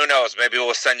doing it, and who knows, maybe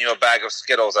we'll send you a bag of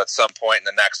Skittles at some point in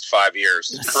the next 5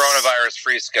 years.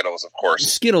 Coronavirus-free Skittles, of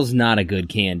course. Skittles not a good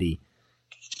candy.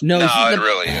 No, it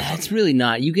really isn't. It's really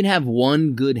not. You can have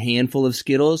one good handful of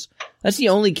Skittles. That's the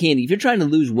only candy. If you're trying to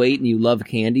lose weight and you love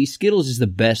candy, Skittles is the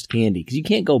best candy because you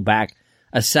can't go back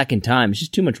a second time. It's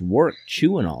just too much work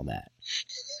chewing all that.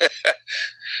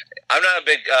 I'm not a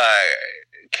big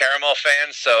caramel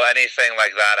fan, so anything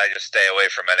like that I just stay away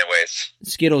from anyways.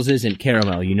 Skittles isn't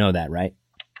caramel. You know that, right?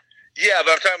 Yeah,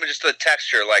 but I'm talking about just the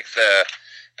texture, like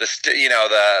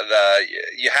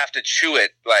you have to chew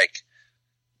it, like,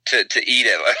 to eat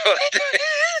it.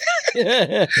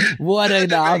 What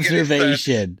an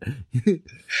observation.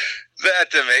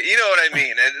 That to me, you know what I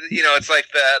mean? It's like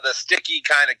the sticky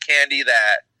kind of candy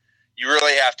that you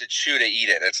really have to chew to eat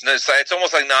it. It's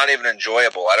almost like not even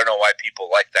enjoyable. I don't know why people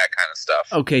like that kind of stuff.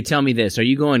 Okay, tell me this. Are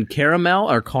you going caramel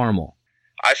or caramel?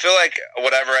 I feel like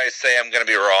whatever I say, I'm going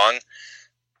to be wrong,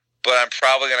 but I'm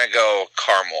probably going to go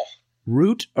caramel.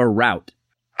 Root or route?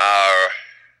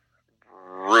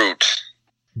 Root.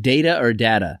 Data or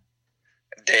data?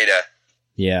 Data.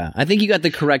 Yeah, I think you got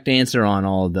the correct answer on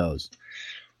all of those.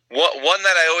 One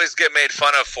that I always get made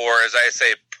fun of for is I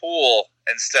say pool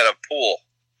instead of pool.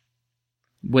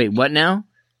 Wait, what now?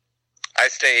 I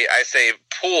say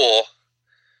pool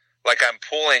like I'm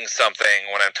pulling something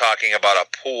when I'm talking about a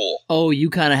pool. Oh, you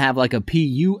kind of have like a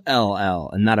P-U-L-L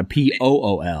and not a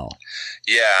P-O-O-L.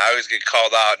 Yeah, I always get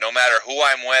called out. No matter who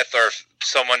I'm with or if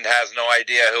someone has no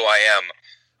idea who I am,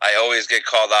 I always get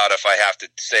called out if I have to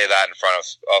say that in front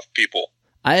of people.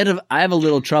 I have a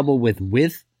little trouble with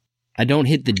width. I don't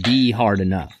hit the D hard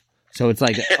enough. So it's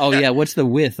like, oh yeah, what's the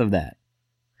width of that?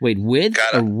 Wait, width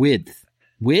or width?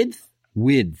 Width?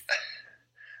 Width.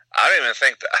 I don't even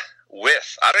think that.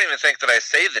 With. I don't even think that I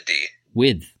say the D.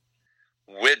 With.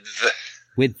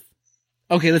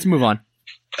 Okay, let's move on.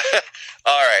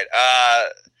 All right.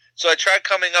 So I tried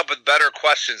coming up with better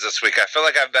questions this week. I feel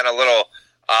like I've been a little.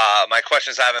 My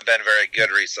questions haven't been very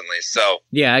good recently. So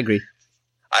yeah, I agree.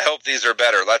 I hope these are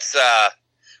better. Let's.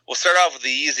 We'll start off with the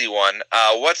easy one.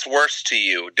 What's worse to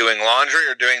you, doing laundry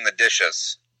or doing the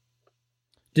dishes?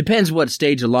 Depends what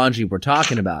stage of laundry we're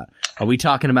talking about. Are we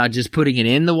talking about just putting it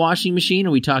in the washing machine, or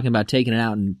are we talking about taking it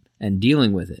out and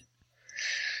dealing with it?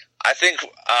 I think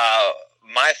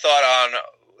my thought on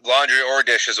laundry or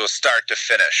dishes was start to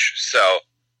finish. So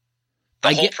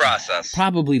the whole process.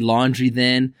 Probably laundry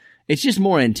then. It's just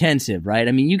more intensive, right?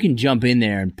 I mean, you can jump in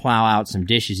there and plow out some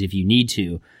dishes if you need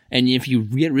to. And if you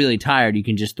get really tired, you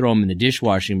can just throw them in the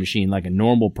dishwashing machine like a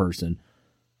normal person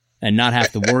and not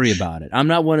have to worry about it. I'm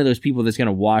not one of those people that's going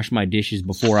to wash my dishes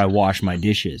before I wash my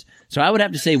dishes. So I would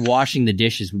have to say washing the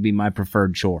dishes would be my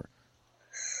preferred chore.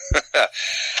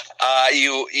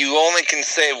 You only can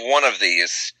save one of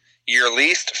these. Your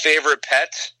least favorite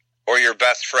pet or your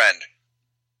best friend?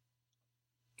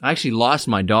 I actually lost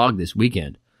my dog this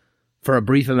weekend for a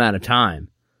brief amount of time.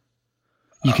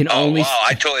 You can only. Wow!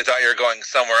 I totally thought you were going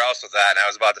somewhere else with that, and I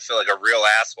was about to feel like a real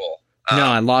asshole. No,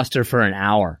 I lost her for an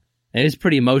hour. It was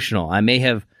pretty emotional. I may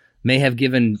have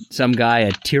given some guy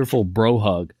a tearful bro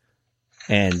hug,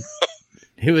 and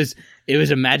it was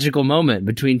a magical moment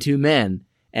between two men.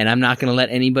 And I'm not going to let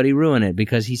anybody ruin it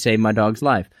because he saved my dog's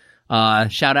life.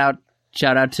 Shout out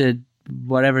to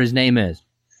whatever his name is,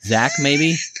 Zach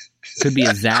maybe. Could be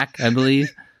a Zach, I believe.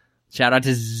 Shout out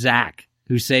to Zach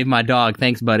who saved my dog.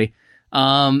 Thanks, buddy.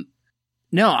 No,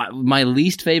 my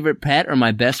least favorite pet or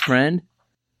my best friend?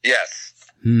 Yes.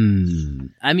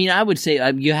 I mean, I would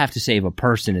say you have to save a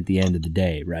person at the end of the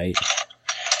day, right?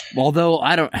 Although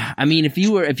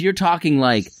if you're talking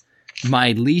like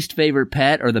my least favorite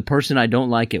pet or the person I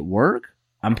don't like at work,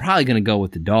 I'm probably going to go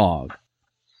with the dog.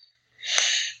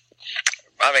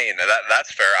 I mean,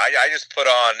 that's fair. I just put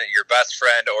on your best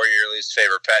friend or your least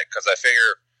favorite pet because I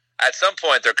figure at some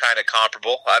point they're kind of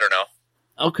comparable. I don't know.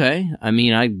 Okay. I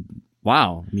mean,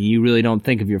 you really don't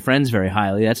think of your friends very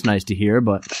highly. That's nice to hear,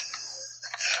 but...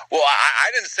 Well,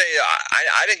 I didn't say,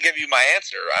 I didn't give you my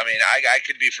answer. I mean, I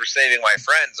could be for saving my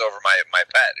friends over my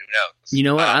pet. Who knows? You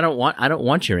know what? I don't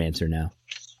want your answer now.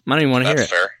 I don't even want to hear it.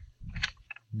 That's fair.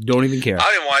 Don't even care. I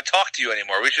don't even want to talk to you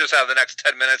anymore. We should just have the next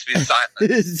 10 minutes be silent.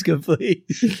 This is complete.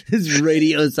 This is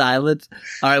radio silence.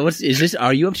 All right,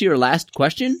 are you up to your last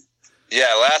question?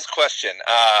 Yeah, last question.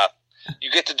 You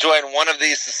get to join one of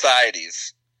these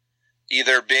societies,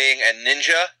 either being a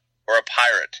ninja or a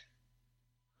pirate.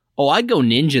 Oh, I'd go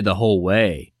ninja the whole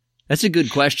way. That's a good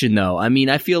question, though. I mean,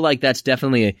 I feel like that's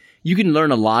definitely you can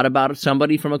learn a lot about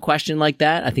somebody from a question like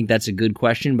that. I think that's a good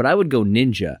question, but I would go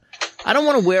ninja. I don't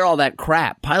want to wear all that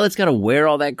crap. Pilot's got to wear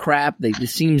all that crap. It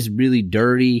seems really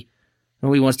dirty.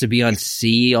 Nobody wants to be on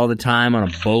sea all the time on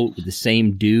a boat with the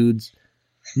same dudes.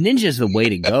 Ninja's the way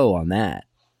to go on that.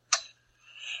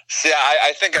 See,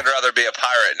 I think I'd rather be a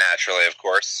pirate naturally, of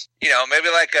course. You know, maybe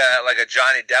like a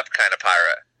Johnny Depp kind of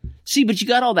pirate. See, but you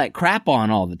got all that crap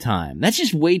on all the time. That's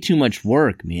just way too much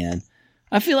work, man.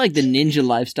 I feel like the ninja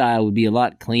lifestyle would be a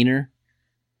lot cleaner.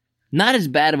 Not as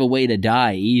bad of a way to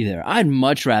die either. I'd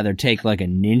much rather take like a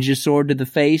ninja sword to the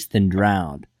face than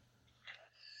drown.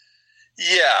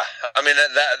 Yeah, I mean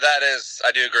that is.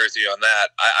 I do agree with you on that.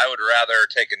 I would rather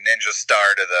take a ninja star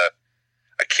to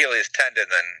the Achilles tendon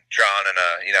than drown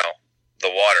in the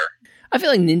water. I feel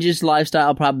like ninja's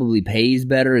lifestyle probably pays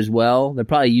better as well. They're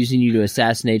probably using you to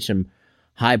assassinate some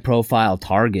high-profile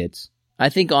targets. I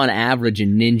think on average a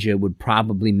ninja would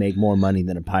probably make more money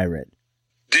than a pirate.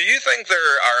 Do you think there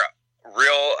are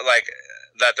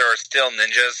that there are still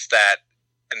ninjas that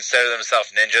consider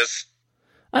themselves ninjas?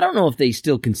 I don't know if they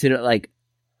still consider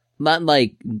not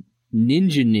like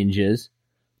ninjas,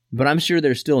 but I'm sure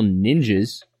they're still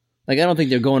ninjas. Like, I don't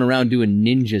think they're going around doing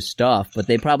ninja stuff, but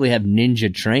they probably have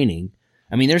ninja training.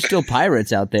 I mean, there's still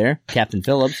pirates out there. Captain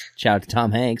Phillips, shout out to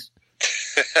Tom Hanks.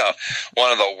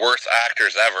 One of the worst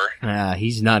actors ever.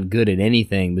 He's not good at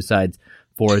anything besides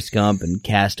Forrest Gump and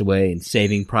Castaway and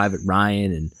Saving Private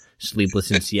Ryan and Sleepless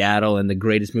in Seattle and the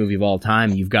greatest movie of all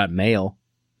time, You've Got Mail.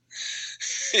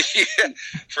 Yeah.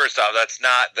 First off, that's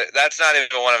not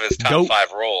even one of his top 5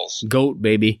 roles. Goat,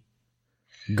 baby.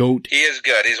 Goat. He is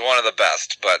good. He's one of the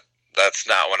best, but that's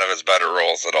not one of his better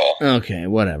roles at all. Okay,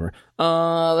 whatever.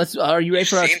 Are you ready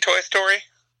for seen Toy Story?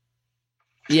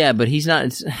 Yeah, but he's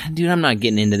not. Dude, I'm not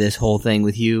getting into this whole thing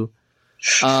with you.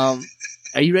 Are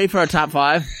you ready for our top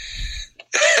 5?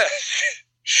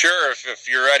 Sure, if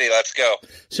you're ready, let's go.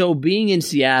 So being in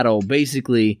Seattle,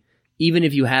 basically, even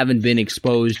if you haven't been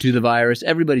exposed to the virus,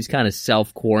 everybody's kind of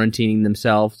self-quarantining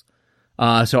themselves.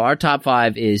 So our top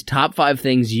 5 is top 5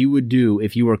 things you would do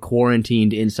if you were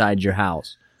quarantined inside your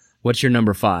house. What's your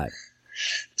number 5?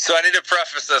 So I need to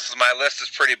preface this with my list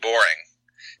is pretty boring.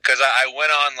 Because I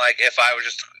went on, like, if I was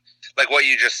just, like what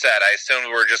you just said, I assumed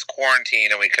we were just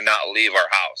quarantined and we could not leave our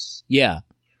house. Yeah.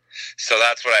 So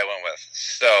that's what I went with.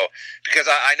 So, because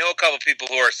I know a couple people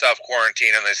who are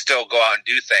self-quarantined and they still go out and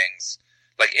do things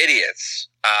like idiots,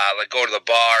 like go to the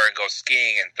bar and go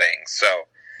skiing and things. So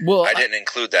well, I didn't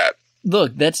include that.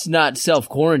 Look, that's not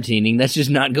self-quarantining. That's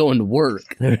just not going to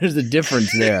work. There's a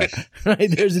difference there. Right?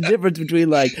 There's a difference between,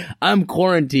 like, I'm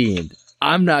quarantined.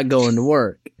 I'm not going to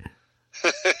work.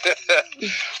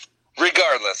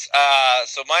 Regardless.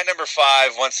 So my number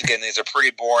 5, once again, these are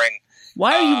pretty boring.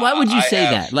 Why would you say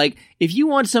that? Like, if you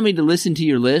want somebody to listen to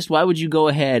your list, why would you go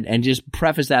ahead and just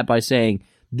preface that by saying,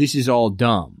 this is all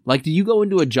dumb? Like, do you go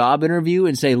into a job interview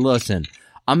and say, listen,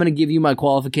 I'm going to give you my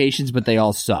qualifications, but they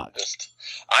all suck?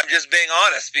 I'm just being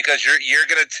honest because you're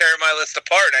going to tear my list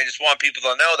apart, and I just want people to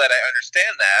know that I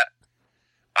understand that.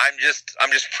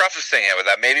 I'm just prefacing it with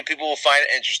that. Maybe people will find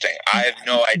it interesting. I have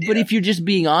no idea. But if you're just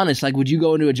being honest, like, would you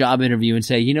go into a job interview and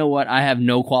say, you know what, I have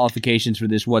no qualifications for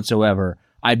this whatsoever.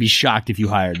 I'd be shocked if you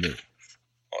hired me.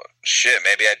 Well, shit,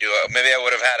 maybe I do. Maybe I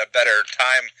would have had a better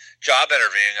time job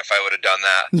interviewing if I would have done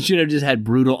that. You should have just had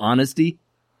brutal honesty.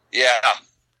 Yeah.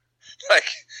 Like,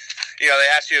 you know, they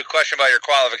ask you a question about your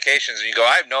qualifications, and you go,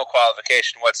 I have no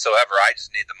qualification whatsoever. I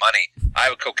just need the money. I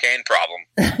have a cocaine problem.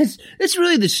 It's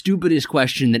really the stupidest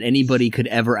question that anybody could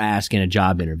ever ask in a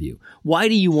job interview. Why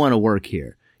do you want to work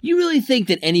here? You really think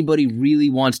that anybody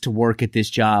really wants to work at this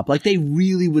job? Like, they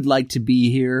really would like to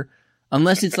be here?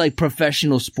 Unless it's like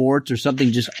professional sports or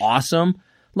something just awesome.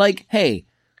 Like, hey,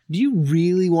 do you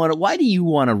really want to, why do you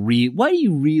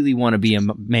really want to be a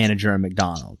manager at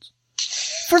McDonald's?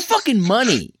 For fucking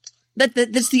money.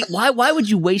 That's the, why would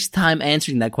you waste time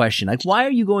answering that question? Like, why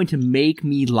are you going to make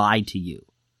me lie to you?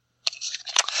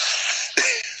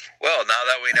 Well, now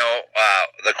that we know,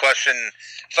 the question,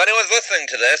 if anyone's listening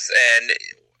to this and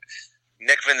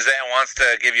Nick Van Zandt wants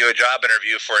to give you a job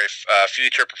interview for a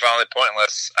future Profoundly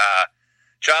Pointless,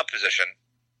 job position,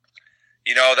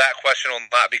 you know that question will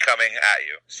not be coming at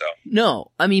you. So no,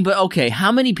 I mean, but okay,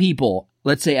 how many people,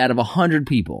 let's say out of 100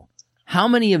 people, how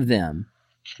many of them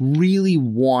really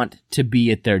want to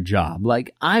be at their job?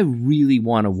 Like, I really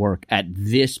want to work at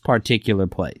this particular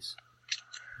place.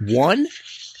 One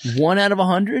out of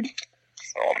 100?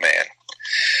 Oh man,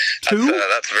 Two?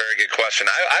 That's a very good question.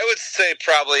 I would say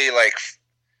probably like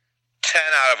 10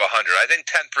 out of 100. I think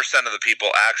 10% of the people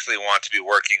actually want to be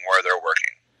working where they're working.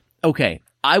 Okay,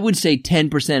 I would say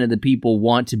 10% of the people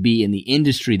want to be in the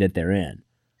industry that they're in.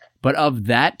 But of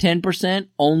that 10%,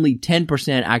 only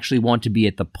 10% actually want to be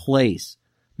at the place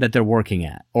that they're working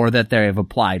at or that they have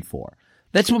applied for.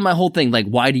 That's what my whole thing, like,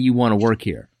 why do you want to work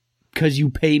here? Because you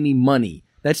pay me money.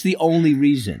 That's the only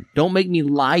reason. Don't make me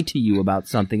lie to you about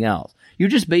something else. You're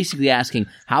just basically asking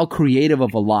how creative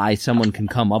of a lie someone can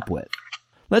come up with.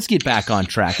 Let's get back on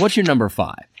track. What's your number 5?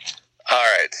 All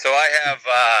right, so I have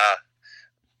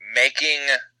making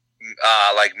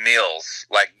like meals,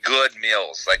 like good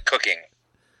meals, like cooking.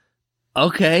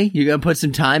 Okay, you're gonna put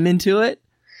some time into it?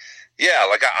 Yeah,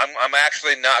 like I'm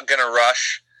actually not gonna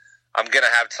rush. I'm gonna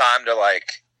have time to,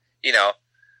 like, you know,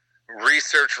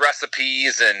 research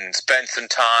recipes and spend some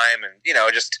time and, you know,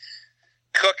 just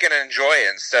cook and enjoy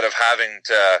it instead of having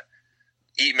to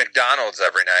eat McDonald's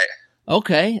every night.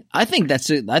 Okay, I think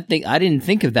I didn't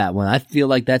think of that one. I feel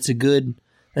like that's a good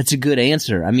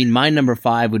answer. I mean, my number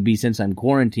 5 would be, since I'm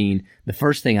quarantined, the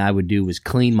first thing I would do was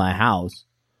clean my house.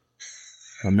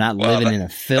 I'm not living in a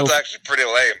filth. That's actually pretty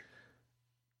lame.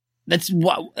 That's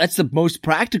the most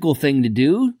practical thing to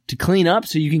do, to clean up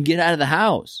so you can get out of the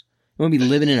house. You won't be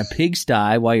living in a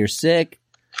pigsty while you're sick.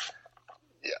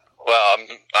 Yeah. Well,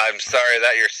 I'm sorry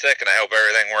that you're sick, and I hope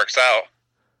everything works out.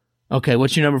 Okay,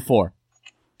 what's your number 4?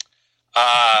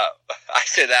 I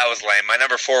said that was lame. My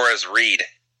number 4 is read.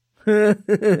 I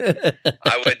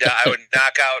would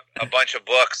knock out a bunch of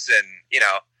books, and, you know,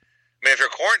 I mean, if you're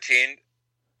quarantined,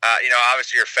 you know,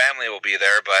 obviously your family will be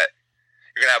there, but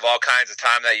you're gonna have all kinds of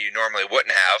time that you normally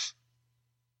wouldn't have.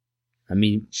 I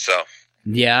mean, so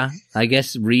yeah, I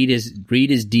guess read is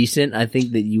decent. I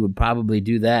think that you would probably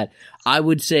do that. I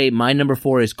would say my number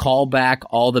 4 is call back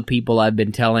all the people I've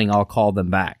been telling I'll call them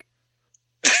back.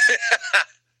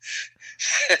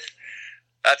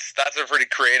 That's a pretty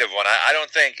creative one. I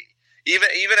don't think even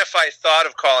if I thought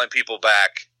of calling people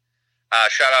back,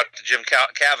 shout out to Jim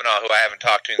Kavanaugh, who I haven't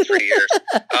talked to in 3 years.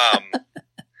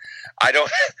 I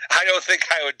don't think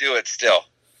I would do it still.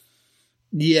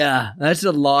 Yeah, that's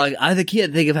a long. I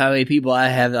can't think of how many people I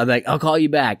have. I'm like, I'll call you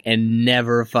back, and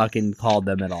never fucking called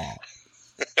them at all.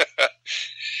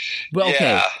 But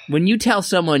okay, Yeah. when you tell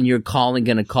someone you're going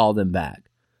to call them back,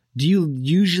 do you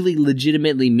usually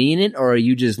legitimately mean it, or are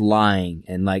you just lying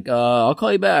and like, I'll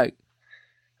call you back?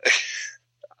 I'm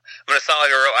going to sound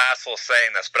like a real asshole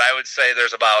saying this, but I would say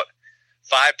there's about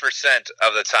 5%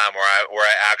 of the time where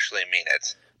I actually mean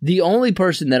it. The only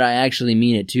person that I actually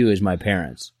mean it to is my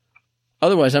parents.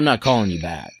 Otherwise, I'm not calling you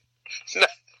back.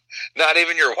 Not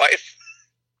even your wife?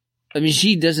 I mean,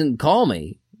 she doesn't call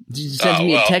me. She sends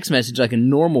me a text message like a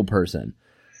normal person.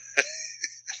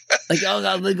 Like,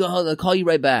 I'll call you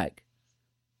right back.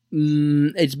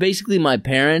 It's basically my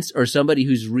parents or somebody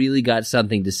who's really got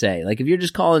something to say. Like, if you're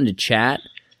just calling to chat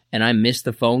and I miss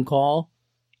the phone call,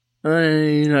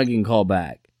 you're not getting called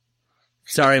back.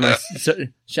 Sorry,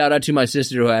 shout out to my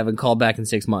sister who I haven't called back in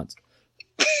 6 months.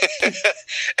 And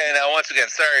once again,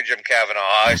 sorry, Jim Kavanaugh.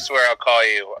 I swear I'll call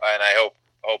you, and I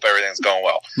hope everything's going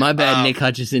well. My bad, Nick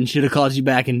Hutchison. Should have called you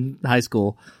back in high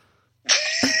school.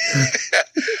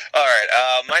 All right.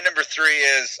 My number 3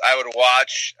 is I would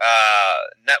watch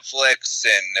Netflix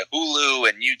and Hulu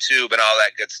and YouTube and all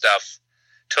that good stuff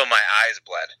till my eyes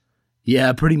bled.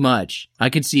 Yeah, pretty much. I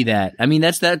could see that. I mean,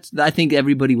 that's. I think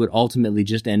everybody would ultimately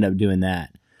just end up doing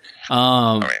that.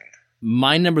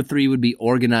 My number 3 would be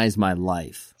organize my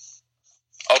life.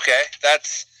 Okay,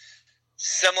 that's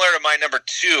similar to my number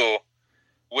 2,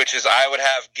 which is I would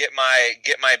have get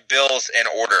my bills in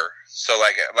order. So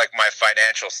like my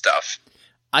financial stuff.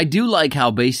 I do like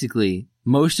how basically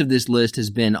most of this list has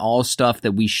been all stuff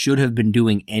that we should have been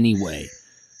doing anyway.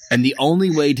 And the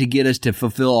only way to get us to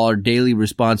fulfill our daily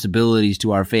responsibilities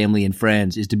to our family and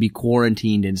friends is to be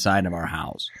quarantined inside of our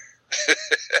house.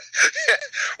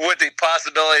 With the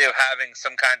possibility of having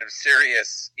some kind of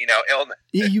serious, illness.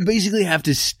 You basically have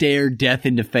to stare death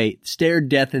in the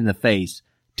face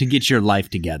to get your life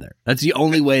together. That's the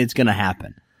only way it's going to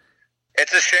happen.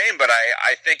 It's a shame, but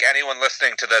I think anyone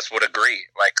listening to this would agree.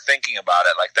 Like, thinking about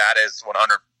it, like, that is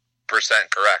 100%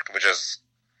 correct, which is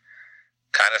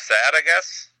kind of sad, I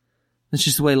guess. That's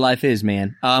just the way life is,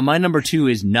 man. My number 2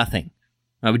 is nothing.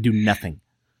 I would do nothing.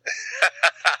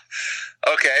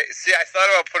 Okay. See, I thought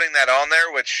about putting that on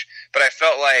there, but I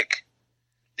felt like,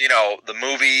 the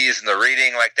movies and the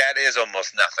reading, like, that is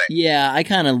almost nothing. Yeah, I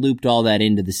kind of looped all that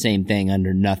into the same thing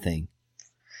under nothing.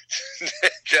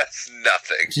 Just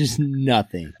nothing. Just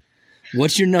nothing.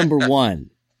 What's your number 1?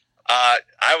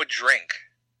 I would drink.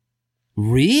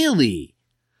 Really?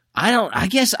 I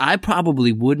guess I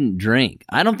probably wouldn't drink.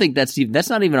 I don't think that's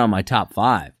not even on my top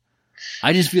 5.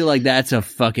 I just feel like that's a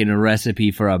fucking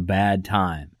recipe for a bad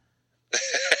time.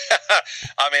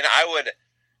 I mean,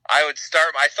 I would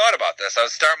start, I thought about this. I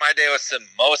would start my day with some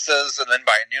mimosas, and then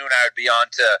by noon I would be on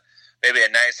to maybe a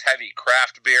nice heavy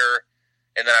craft beer,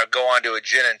 and then I'd go on to a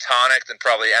gin and tonic, then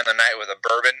probably end the night with a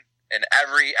bourbon, and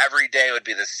every day would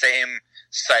be the same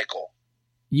cycle.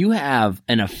 You have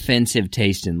an offensive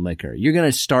taste in liquor. You're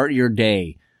going to start your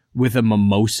day with a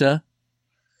mimosa?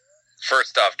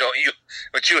 First off, don't you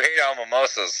hate all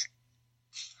mimosas.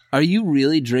 Are you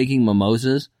really drinking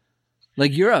mimosas?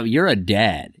 Like, you're a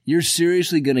dad. You're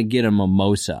seriously going to get a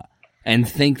mimosa and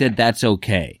think that that's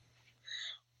okay.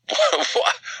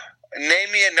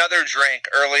 Name me another drink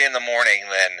early in the morning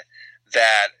then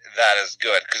that is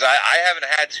good, because I haven't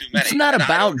had too many. It's not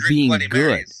about being Bloody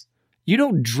good. Marys. You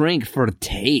don't drink for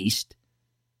taste.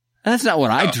 That's not what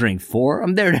I drink for.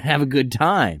 I'm there to have a good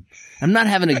time. I'm not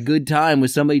having a good time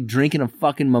with somebody drinking a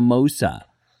fucking mimosa.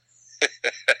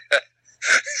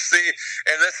 See,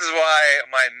 and this is why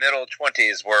my middle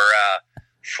 20s were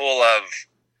full of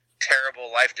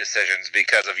terrible life decisions,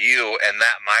 because of you and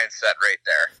that mindset right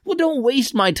there. Well, don't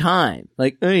waste my time.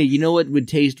 Like, hey, you know what would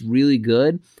taste really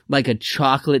good? Like a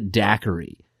chocolate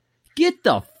daiquiri. Get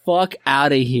the fuck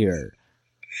out of here.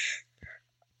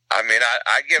 I mean,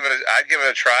 I'd give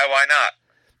it a try. Why not?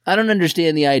 I don't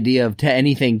understand the idea of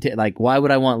anything. Like, why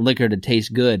would I want liquor to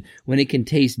taste good when it can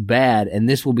taste bad, and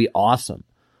this will be awesome?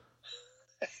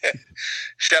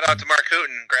 Shout out to Mark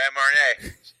Hooten, Grand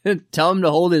Marnier. Tell him to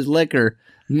hold his liquor.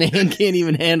 Man can't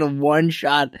even handle one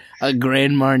shot of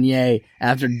Grand Marnier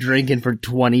after drinking for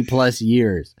 20 plus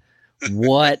years.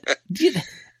 What?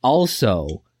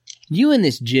 Also, you and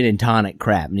this gin and tonic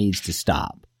crap needs to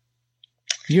stop.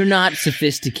 You're not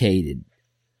sophisticated.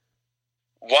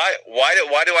 Why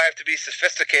do I have to be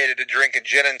sophisticated to drink a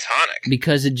gin and tonic?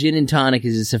 Because a gin and tonic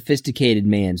is a sophisticated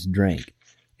man's drink.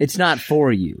 It's not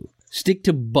for you. Stick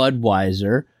to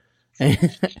Budweiser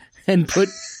and put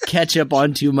ketchup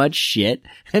on too much shit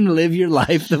and live your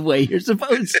life the way you're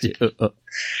supposed to.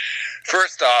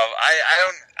 First off,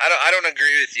 I don't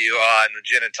agree with you on the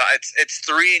gin and tonic. It's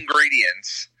 3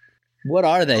 ingredients. What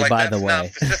are they, by the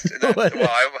way?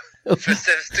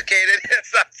 Sophisticated.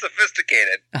 It's not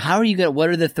sophisticated. How are you going? What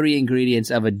are the 3 ingredients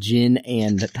of a gin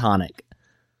and tonic?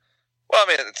 Well, I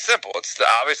mean, it's simple. It's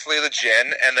obviously the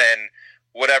gin, and then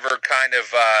whatever kind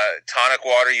of tonic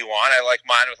water you want. I like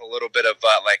mine with a little bit of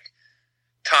like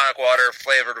tonic water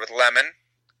flavored with lemon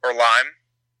or lime,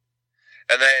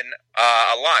 and then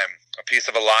a lime, a piece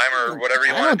of a lime or whatever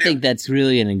you want to do. I don't think that's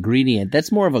really an ingredient.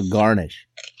 That's more of a garnish.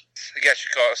 I guess you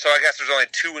call it. So I guess there's only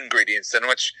 2 ingredients then,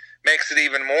 which makes it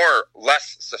even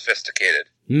less sophisticated.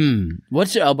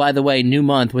 Oh, by the way, new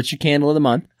month. What's your candle of the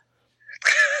month?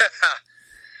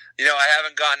 I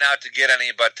haven't gotten out to get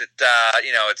any, but it's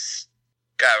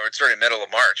already middle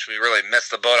of March. We really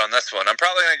missed the boat on this one. I'm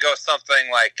probably going to go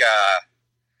something like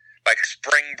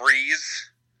Spring Breeze.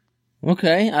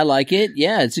 Okay, I like it.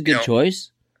 Yeah, it's a good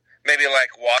choice. Maybe like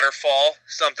Waterfall,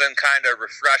 something kind of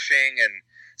refreshing and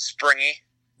springy.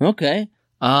 Okay.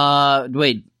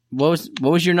 Wait, what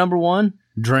was your number 1?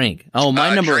 Drink. Oh,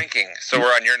 my number... Drinking, so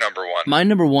we're on your number 1. My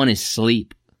number 1 is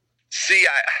sleep. See,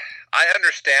 I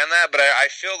understand that, but I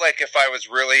feel like if I was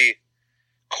really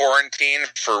quarantined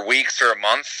for weeks or a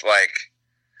month, like,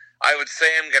 I would say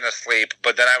I'm going to sleep,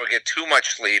 but then I would get too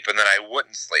much sleep, and then I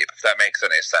wouldn't sleep, if that makes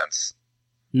any sense.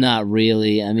 Not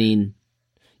really. I mean,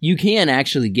 you can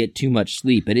actually get too much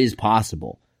sleep. It is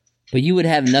possible. But you would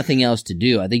have nothing else to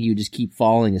do. I think you would just keep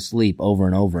falling asleep over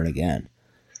and over and again.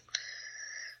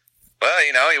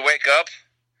 Well, you wake up,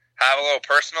 have a little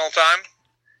personal time,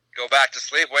 go back to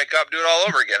sleep, wake up, do it all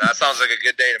over again. That sounds like a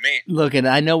good day to me. Look, and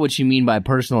I know what you mean by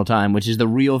personal time, which is the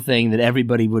real thing that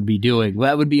everybody would be doing.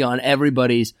 That would be on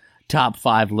everybody's top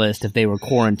 5 list if they were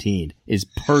quarantined, is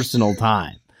personal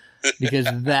time. Because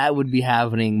that would be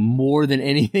happening more than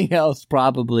anything else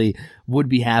probably would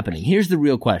be happening. Here's the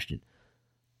real question.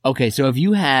 Okay, so if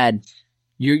you had,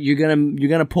 you're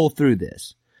gonna pull through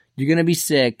this. You're gonna be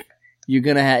sick.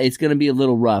 It's gonna be a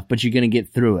little rough, but you're gonna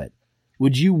get through it.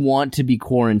 Would you want to be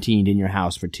quarantined in your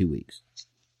house for 2 weeks?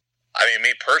 I mean,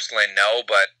 me personally, no,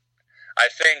 but I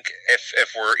think if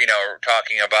we're,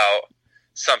 talking about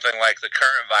something like the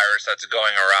current virus that's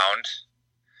going around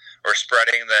or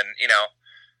spreading, then,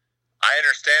 I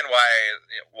understand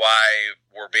why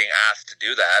we're being asked to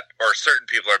do that, or certain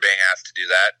people are being asked to do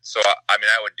that. So, I mean,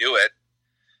 I would do it,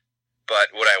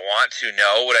 but would I want to?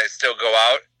 No. Would I still go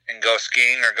out and go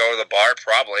skiing or go to the bar?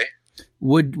 Probably.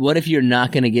 What if you're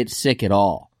not going to get sick at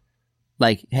all?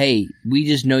 Like, hey, we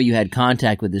just know you had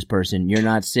contact with this person. You're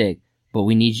not sick, but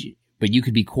we need you. But you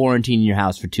could be quarantined in your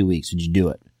house for 2 weeks. Would you do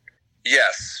it?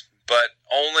 Yes, but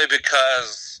only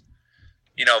because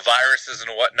viruses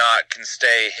and whatnot can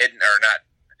stay hidden or not.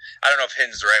 I don't know if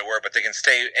hidden is the right word, but they can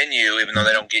stay in you even though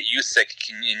they don't get you sick,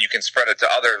 and you can spread it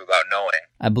to others without knowing.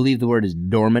 I believe the word is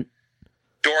dormant.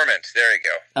 Dormant. There you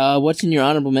go. What's in your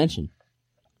honorable mention?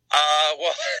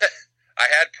 Well, I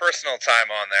had personal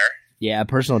time on there. Yeah,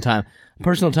 personal time.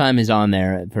 Personal time is on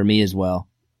there for me as well.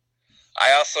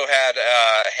 I also had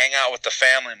hang out with the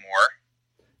family more.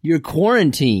 You're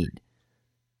quarantined.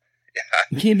 Yeah.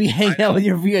 You can't be hanging out with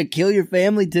you're gonna kill your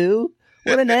family too?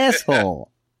 What an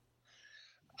asshole.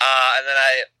 And then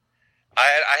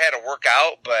I had to work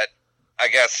out, but I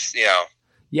guess,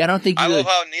 Yeah, I don't think I love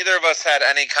how neither of us had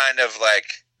any kind of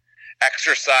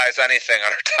exercise, anything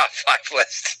on our top 5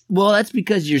 list. Well, that's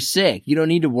because you're sick. You don't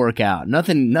need to work out.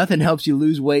 Nothing helps you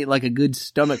lose weight like a good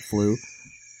stomach flu.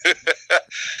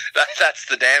 That's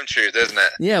the damn truth, isn't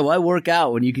it? Yeah, why work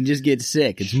out when you can just get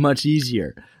sick? It's much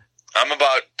easier. I'm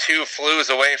about 2 flus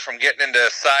away from getting into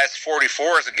size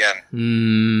 44s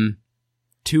again.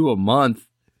 2 a month.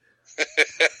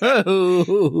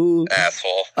 Asshole. That's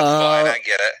fine, I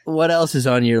get it. What else is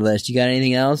on your list? You got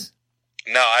anything else?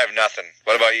 No, I have nothing.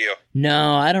 What about you?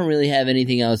 No, I don't really have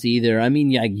anything else either. I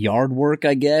mean, like yard work,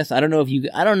 I guess. I don't know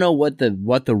what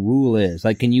the rule is.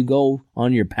 Like, can you go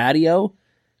on your patio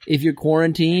if you're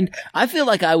quarantined? I feel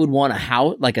like I would want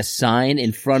a sign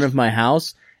in front of my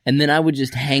house, and then I would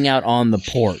just hang out on the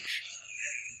porch.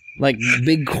 Like,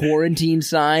 big quarantine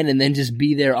sign, and then just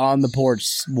be there on the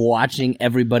porch watching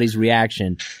everybody's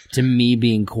reaction to me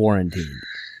being quarantined.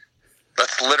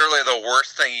 That's literally the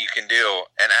worst thing you can do.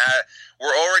 And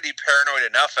we're already paranoid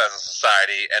enough as a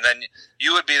society, and then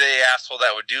you would be the asshole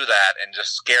that would do that and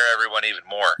just scare everyone even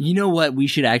more. You know what we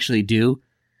should actually do?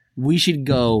 We should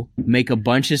go make a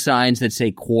bunch of signs that say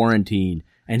quarantine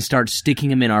and start sticking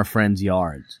them in our friends'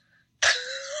 yards.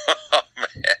 Oh,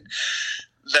 man.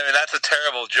 I mean, that's a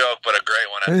terrible joke, but a great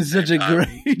one. It's such a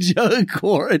great joke,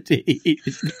 quarantine.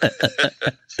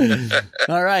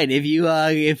 All right, if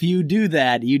you do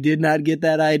that, you did not get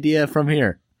that idea from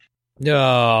here.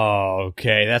 Oh,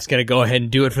 okay. That's going to go ahead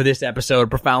and do it for this episode.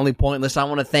 Profoundly Pointless. I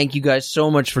want to thank you guys so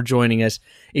much for joining us.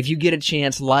 If you get a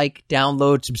chance, like,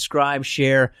 download, subscribe,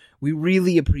 share. We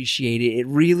really appreciate it. It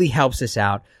really helps us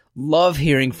out. Love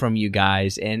hearing from you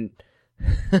guys. And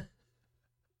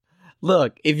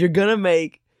look, if you're going to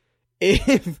make,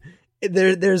 if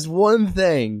there's one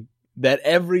thing that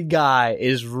every guy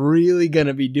is really going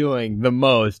to be doing the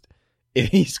most if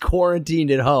he's quarantined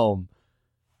at home,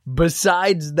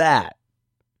 besides that,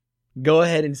 go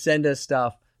ahead and send us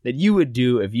stuff that you would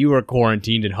do if you were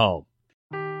quarantined at home.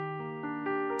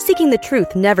 Seeking the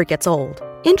truth never gets old.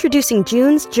 Introducing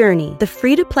June's Journey, the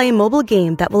free-to-play mobile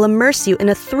game that will immerse you in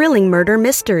a thrilling murder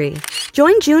mystery.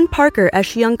 Join June Parker as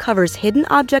she uncovers hidden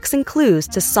objects and clues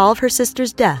to solve her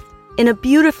sister's death in a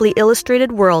beautifully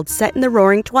illustrated world set in the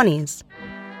Roaring '20s.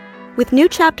 With new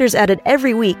chapters added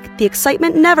every week, the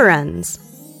excitement never ends.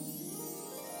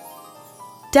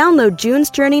 Download June's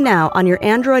Journey now on your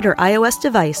Android or iOS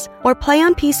device, or play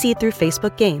on PC through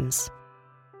Facebook Games.